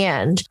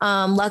understand.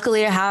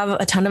 Luckily, I have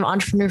a ton of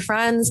entrepreneur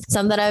friends,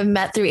 some that I've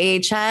met through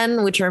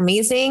AHN, which are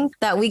amazing,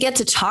 that we get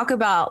to talk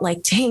about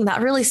like, dang,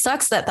 that really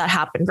sucks that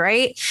happened,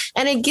 right?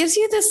 And it gives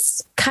you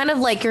this kind of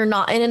like, you're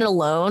not in it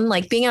alone.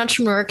 Like being an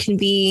entrepreneur can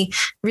be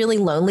really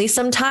lonely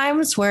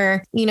sometimes,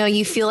 where,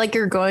 you feel like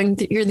you're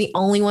the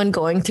only one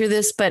going through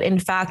this, but in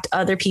fact,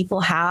 other people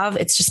have.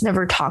 It's just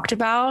never talked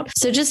about.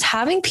 So just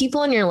having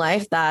people in your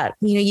life that,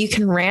 you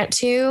can rant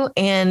to,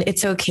 and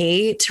it's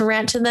okay to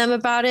rant to them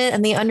about it,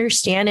 and they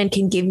understand and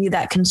can give you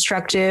that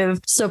constructive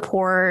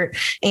support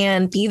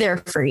and be there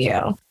for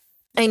you.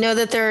 I know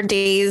that there are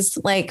days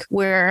like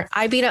where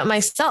I beat up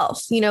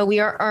myself. We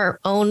are our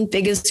own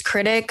biggest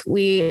critic.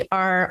 We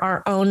are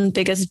our own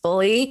biggest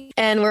bully.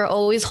 And we're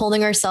always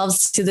holding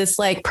ourselves to this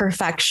like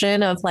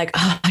perfection of like,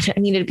 oh, I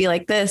need to be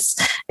like this.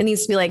 It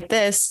needs to be like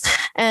this.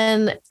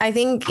 And I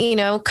think,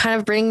 kind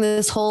of bring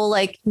this whole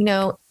like,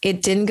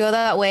 it didn't go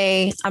that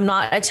way. I'm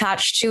not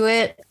attached to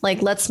it.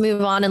 Like, let's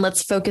move on and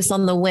let's focus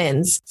on the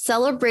wins.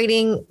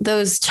 Celebrating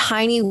those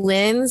tiny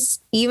wins,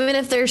 even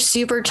if they're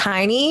super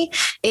tiny,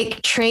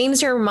 it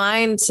trains your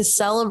mind to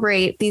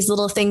celebrate these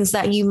little things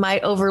that you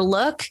might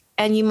overlook,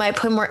 and you might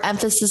put more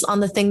emphasis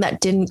on the thing that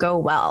didn't go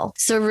well.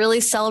 So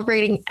really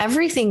celebrating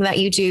everything that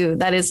you do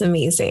that is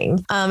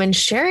amazing, and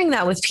sharing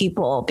that with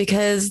people,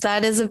 because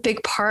that is a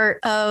big part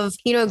of,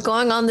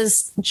 going on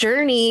this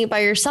journey by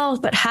yourself,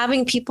 but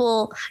having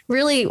people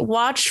really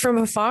watch from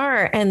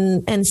afar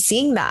and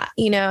seeing that,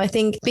 I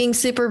think being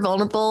super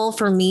vulnerable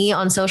for me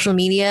on social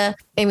media,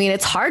 I mean,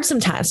 it's hard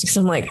sometimes because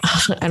I'm like,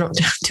 oh,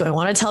 do I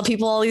want to tell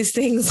people all these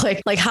things?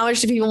 Like how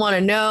much do people want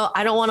to know?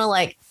 I don't want to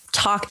like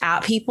talk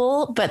at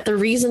people. But the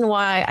reason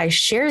why I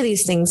share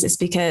these things is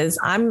because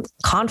I'm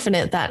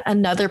confident that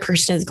another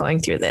person is going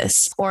through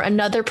this, or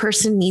another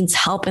person needs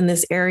help in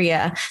this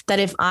area, that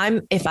if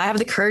I have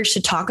the courage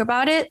to talk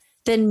about it,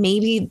 then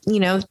maybe,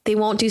 they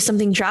won't do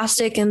something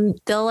drastic, and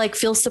they'll like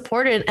feel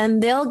supported,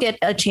 and they'll get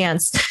a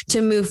chance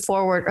to move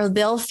forward, or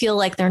they'll feel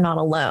like they're not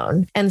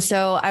alone. And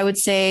so I would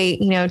say,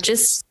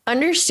 just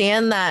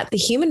understand that the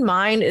human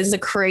mind is a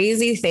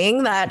crazy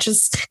thing that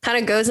just kind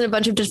of goes in a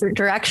bunch of different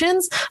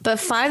directions, but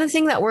find the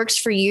thing that works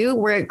for you,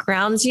 where it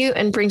grounds you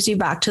and brings you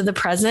back to the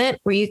present,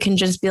 where you can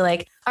just be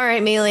like, all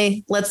right,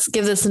 Meili, let's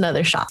give this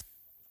another shot.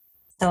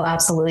 Oh,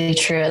 absolutely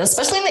true.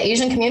 Especially in the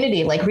Asian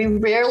community. Like we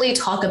rarely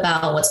talk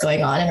about what's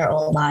going on in our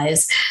own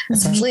lives,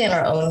 especially in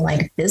our own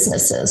like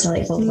businesses, or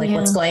like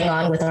what's going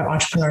on with our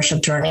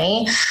entrepreneurship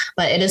journey.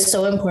 But it is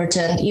so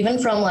important, even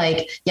from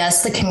like,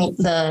 yes,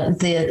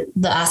 the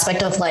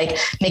aspect of like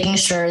making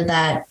sure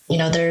that, you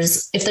know,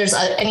 if there's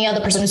any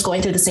other person who's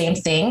going through the same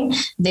thing,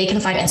 they can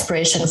find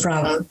inspiration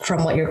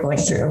from what you're going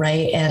through,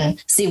 right?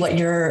 And see what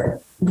you're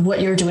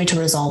doing to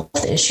resolve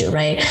the issue,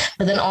 right?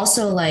 But then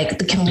also like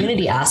the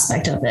community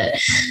aspect of it.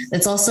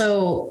 It's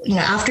also, you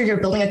know, after you're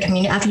building a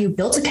community, after you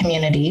built a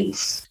community,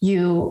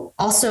 you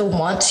also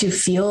want to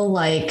feel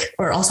like,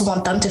 or also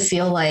want them to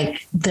feel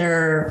like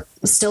they're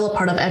still a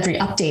part of every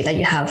update that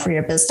you have for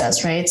your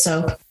business, right?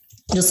 So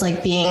just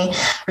like being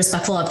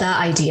respectful of that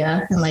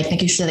idea and like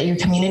making sure that your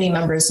community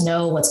members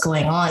know what's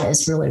going on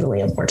is really, really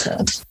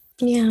important.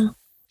 Yeah.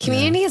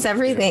 Community is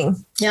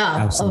everything. Yeah.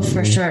 Absolutely. Oh,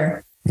 for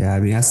sure. Yeah, I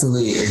mean, I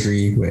absolutely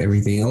agree with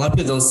everything. A lot of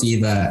people don't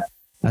see that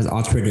as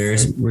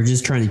entrepreneurs, we're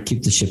just trying to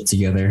keep the ship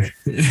together,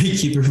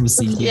 keep it from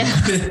sinking. Yeah.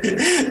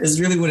 It's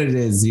really what it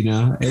is, you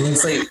know? It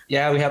looks like,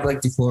 yeah, we have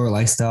like the floor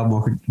lifestyle,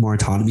 more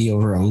autonomy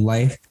over our own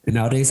life. And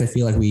nowadays I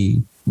feel like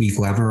we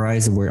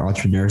glamorize the word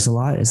entrepreneurs a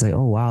lot. It's like,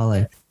 oh, wow,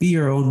 like be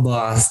your own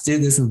boss, do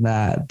this and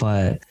that.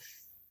 But,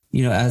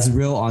 you know, as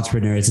real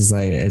entrepreneurs, it's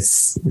like,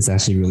 it's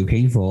actually really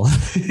painful.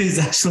 It's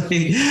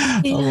actually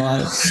a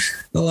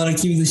lot of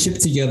keeping the ship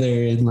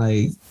together. And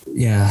like,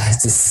 yeah,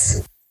 it's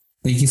just,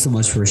 thank you so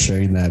much for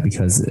sharing that,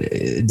 because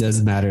it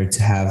does matter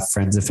to have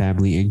friends and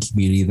family and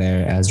community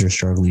there as you're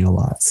struggling a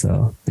lot.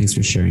 So thanks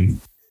for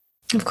sharing.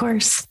 Of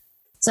course.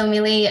 So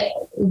Millie,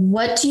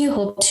 what do you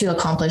hope to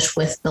accomplish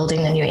with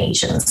building the new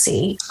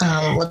agency?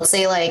 Let's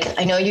say, like,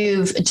 I know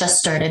you've just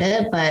started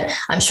it, but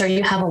I'm sure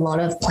you have a lot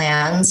of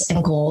plans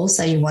and goals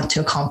that you want to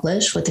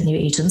accomplish with the new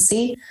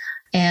agency.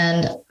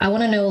 And I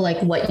want to know like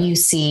what you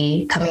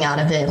see coming out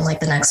of it in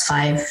like the next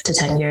 5 to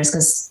 10 years,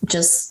 because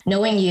just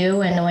knowing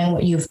you and knowing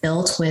what you've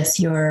built with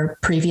your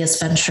previous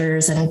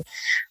ventures and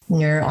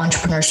your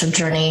entrepreneurship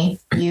journey,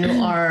 you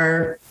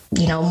are,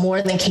 you know,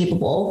 more than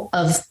capable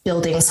of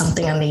building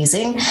something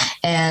amazing.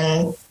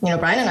 And, you know,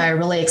 Brian and I are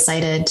really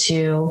excited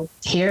to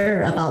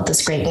hear about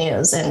this great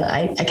news. And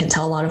I can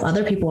tell a lot of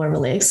other people are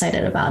really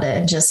excited about it.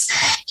 And just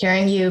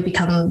hearing you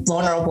become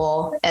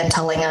vulnerable and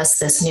telling us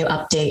this new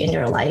update in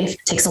your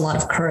life takes a lot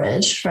of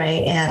courage,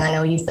 right? And I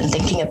know you've been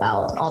thinking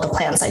about all the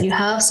plans that you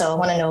have. So I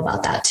want to know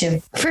about that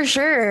too. For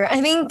sure.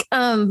 I think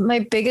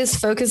my biggest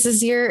focus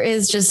this year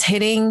is just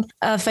hitting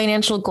a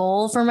financial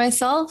goal for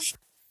myself.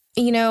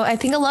 You know, I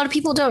think a lot of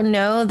people don't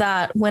know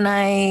that when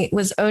I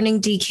was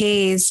owning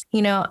DK's,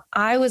 you know,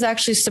 I was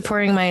actually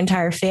supporting my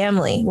entire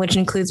family, which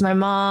includes my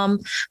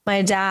mom,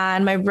 my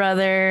dad, my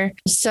brother.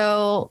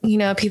 So, you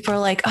know, people are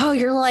like, oh,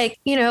 you're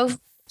like, you know,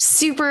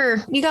 you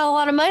got a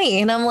lot of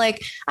money. And I'm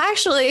like,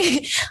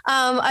 actually,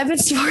 I've been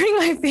supporting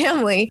my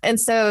family. And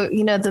so,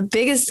 you know, the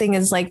biggest thing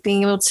is like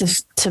being able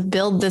to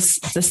build this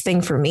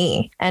thing for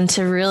me and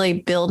to really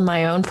build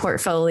my own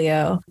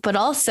portfolio. But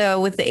also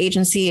with the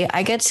agency,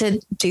 I get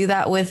to do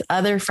that with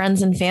other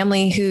friends and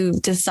family who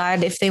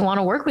decide if they want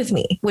to work with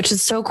me, which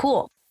is so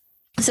cool.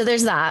 So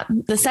there's that.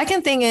 The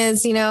second thing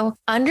is, you know,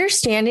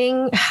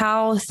 understanding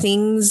how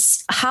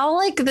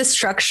like the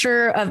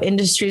structure of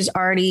industries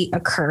already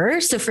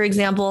occur. So for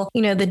example,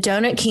 you know, the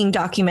Donut King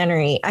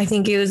documentary, I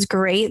think it was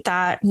great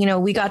that, you know,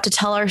 we got to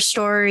tell our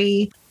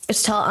story,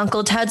 to tell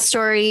Uncle Ted's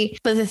story.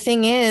 But the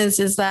thing is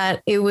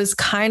that it was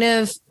kind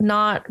of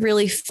not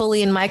really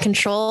fully in my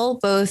control,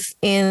 both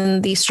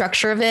in the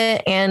structure of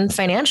it and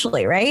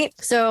financially. Right.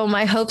 So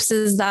my hopes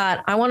is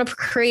that I want to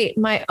create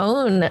my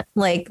own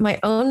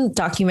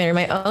documentary,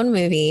 my own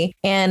movie,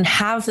 and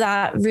have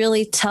that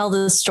really tell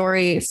the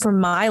story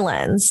from my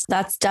lens.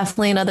 That's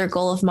definitely another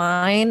goal of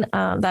mine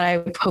that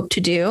I hope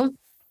to do.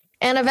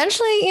 And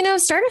eventually, you know,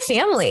 start a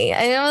family.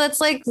 I know that's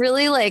like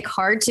really like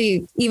hard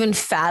to even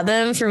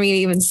fathom for me to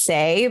even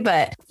say,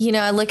 but, you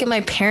know, I look at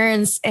my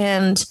parents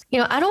and, you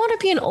know, I don't want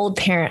to be an old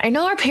parent. I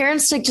know our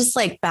parents like just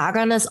like bag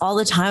on us all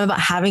the time about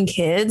having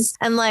kids.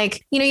 And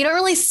like, you know, you don't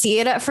really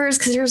see it at first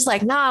because you're just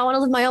like, nah, I want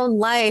to live my own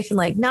life. And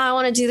like, nah, I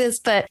want to do this.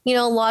 But, you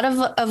know, a lot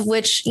of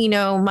which, you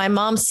know, my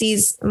mom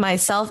sees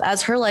myself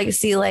as her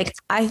legacy. Like,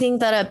 I think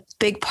that a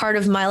big part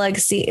of my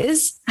legacy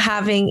is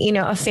having, you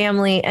know, a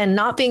family and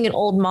not being an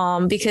old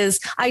mom, because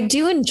I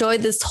do enjoy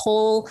this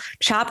whole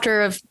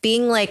chapter of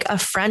being like a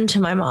friend to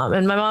my mom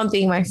and my mom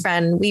being my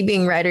friend, we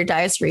being ride or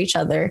dies for each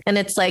other. And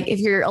it's like, if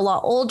you're a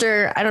lot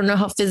older, I don't know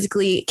how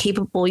physically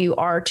capable you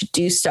are to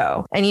do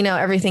so. And, you know,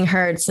 everything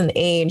hurts and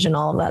age and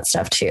all of that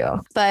stuff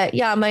too. But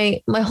yeah,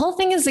 my whole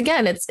thing is,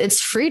 again,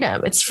 it's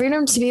freedom. It's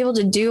freedom to be able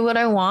to do what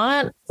I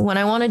want when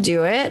I want to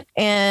do it.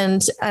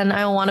 And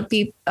I want to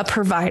be a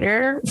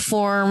provider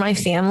for my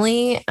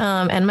family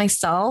and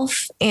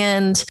myself.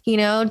 And, you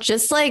know,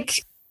 just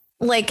like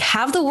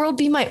have the world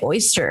be my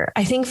oyster.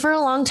 I think for a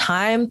long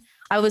time,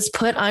 I was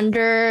put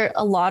under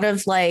a lot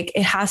of like,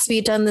 it has to be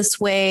done this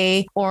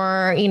way,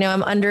 or, you know,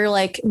 I'm under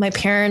like my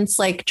parents'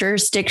 like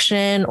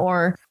jurisdiction,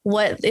 or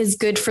what is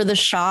good for the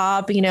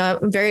shop. You know,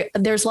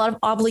 there's a lot of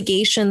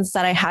obligations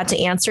that I had to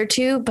answer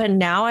to, but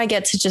now I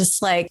get to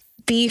just like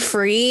be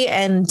free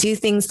and do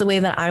things the way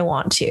that I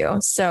want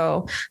to.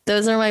 So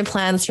those are my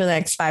plans for the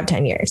next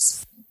 5-10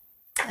 years.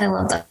 I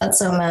love that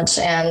so much.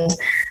 And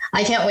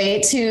I can't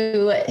wait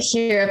to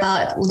hear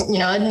about, you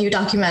know, a new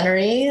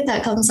documentary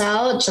that comes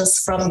out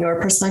just from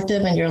your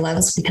perspective and your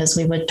lens, because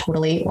we would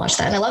totally watch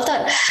that. And I love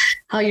that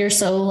how you're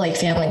so like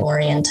family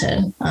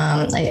oriented.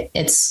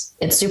 It's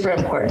super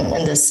important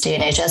in this day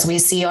and age as we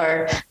see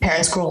our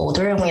parents grow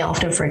older, and we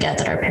often forget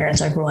that our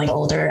parents are growing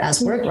older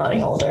as we're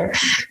growing older,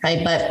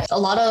 right? But a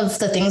lot of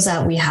the things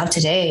that we have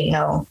today, you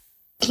know,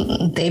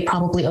 they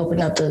probably opened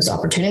up those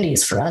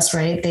opportunities for us,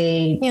 right?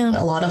 A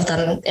lot of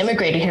them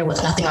immigrated here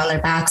with nothing on their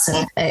backs.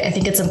 And I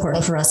think it's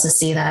important for us to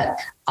see that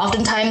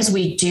oftentimes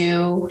we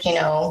do, you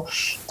know,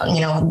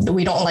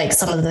 we don't like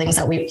some of the things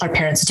that our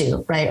parents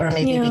do, right? Or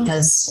maybe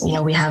because, you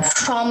know, we have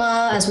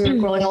trauma as we were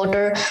growing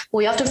older.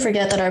 We often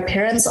forget that our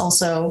parents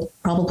also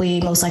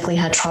probably most likely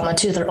had trauma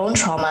too, their own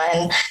trauma,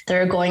 and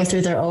they're going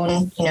through their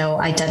own, you know,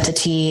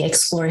 identity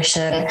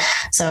exploration.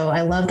 So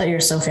I love that you're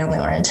so family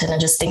oriented and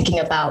just thinking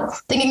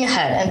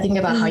ahead and thinking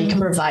about how you can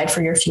provide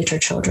for your future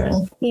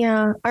children.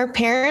 Yeah. Our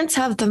parents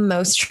have the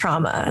most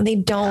trauma. They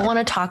don't want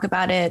to talk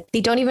about it.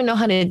 They don't even know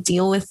how to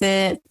deal with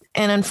it.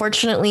 And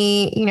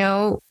unfortunately, you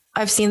know,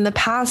 I've seen the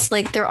past,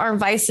 like there are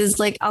vices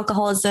like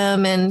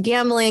alcoholism and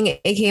gambling,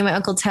 aka my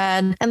Uncle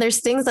Ted. And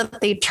there's things that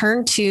they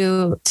turn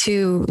to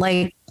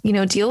like, you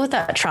know, deal with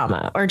that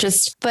trauma or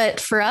just, but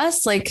for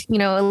us, like, you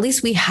know, at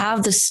least we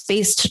have the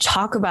space to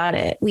talk about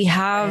it. We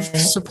have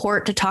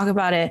support to talk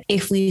about it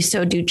if we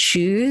so do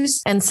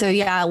choose. And so,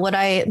 yeah,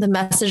 the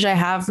message I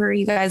have for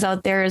you guys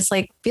out there is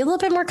like, be a little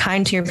bit more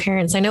kind to your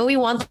parents. I know we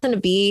want them to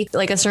be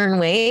like a certain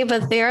way,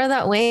 but they are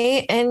that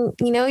way. And,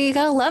 you know, you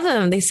got to love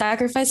them. They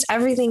sacrificed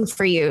everything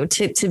for you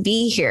to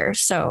be here.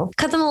 So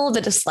cut them a little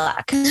bit of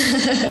slack.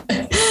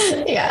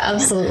 Yeah,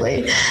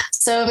 absolutely.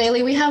 So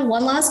Maylee, we have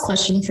one last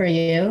question for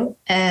you.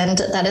 And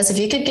that is, if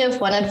you could give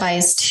one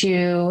advice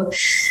to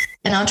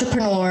an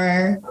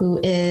entrepreneur who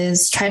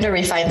is trying to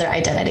refine their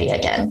identity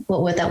again,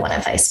 what would that one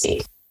advice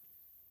be?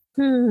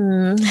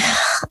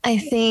 I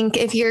think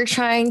if you're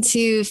trying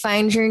to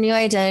find your new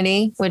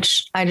identity,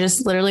 which I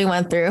just literally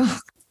went through,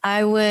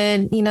 I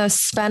would, you know,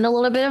 spend a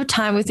little bit of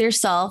time with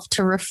yourself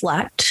to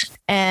reflect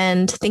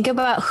and think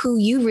about who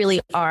you really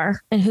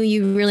are and who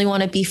you really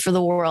want to be for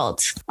the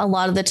world. A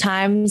lot of the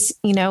times,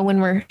 you know,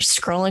 when we're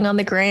scrolling on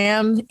the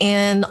gram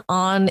and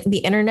on the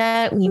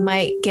internet, we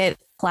might get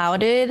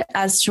clouded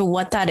as to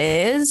what that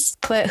is,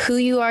 but who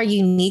you are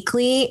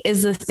uniquely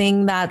is the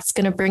thing that's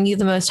going to bring you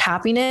the most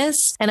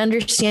happiness, and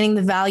understanding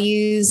the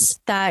values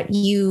that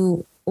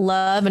you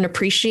love and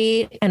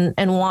appreciate and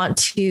want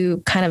to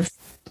kind of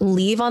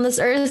leave on this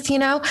earth. You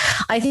know,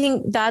 I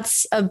think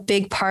that's a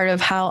big part of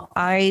how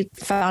I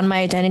found my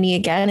identity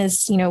again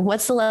is, you know,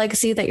 what's the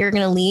legacy that you're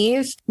going to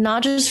leave,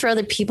 not just for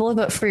other people,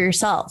 but for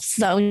yourself.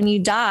 So that when you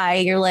die,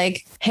 you're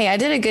like, hey, I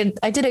did a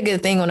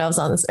good thing when I was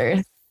on this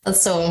earth.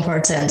 That's so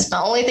important.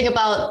 Not only think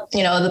about,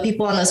 you know, the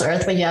people on this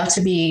earth, but you have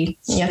to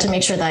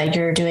make sure that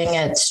you're doing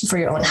it for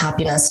your own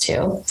happiness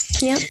too.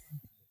 Yeah.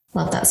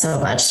 Love that so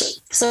much.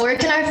 So where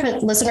can our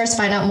listeners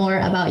find out more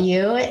about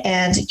you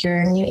and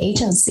your new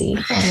agency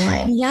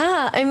online?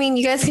 Yeah. I mean,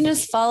 you guys can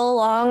just follow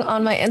along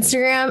on my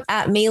Instagram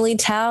at Maylee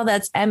Tao.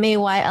 That's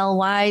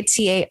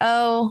MAYLYTAO.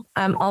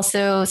 I'm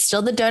also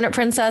still the Donut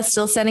Princess,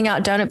 still sending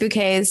out donut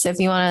bouquets. So if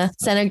you want to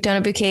send a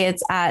donut bouquet,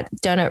 it's at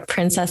Donut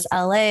Princess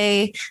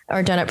LA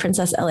or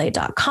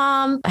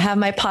donutprincessla.com. I have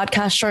my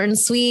podcast, Short and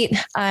Sweet.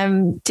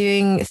 I'm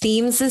doing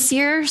themes this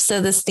year. So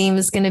this theme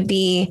is going to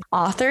be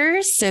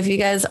authors. So if you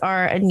guys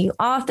are a new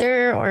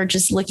author or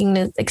just looking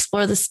to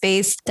explore the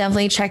space,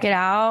 definitely check it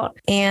out.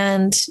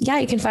 And yeah,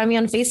 you can find me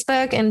on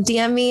Facebook and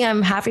DM me.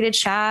 I'm happy to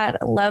chat.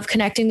 I love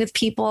connecting with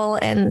people.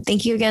 And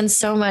thank you again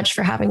so much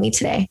for having me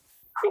today.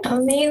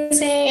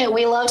 Amazing.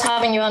 We loved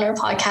having you on our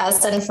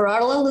podcast. And for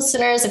our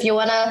listeners, if you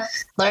want to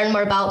learn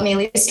more about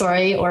Maylee's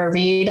story or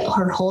read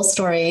her whole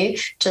story,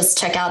 just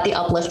check out the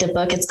Uplifted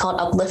book. It's called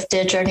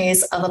Uplifted: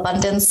 Journeys of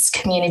Abundance,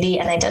 Community,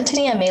 and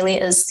Identity. And Maylee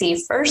is the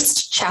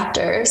first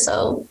chapter.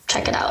 So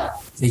check it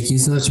out. Thank you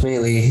so much,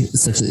 Maylee.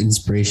 It's such an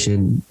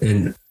inspiration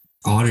and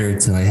honor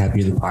to have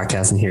you on the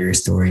podcast and hear your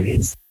story.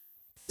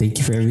 Thank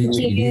you for everything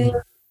you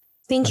do.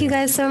 Thank you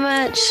guys so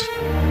much.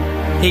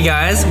 Hey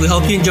guys, we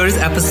hope you enjoyed this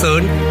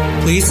episode.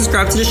 Please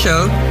subscribe to the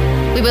show.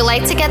 We would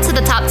like to get to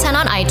the top 10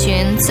 on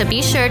iTunes, so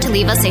be sure to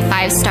leave us a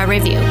 5-star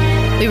review.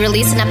 We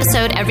release an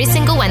episode every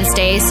single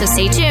Wednesday, so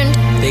stay tuned.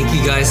 Thank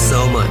you guys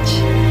so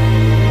much.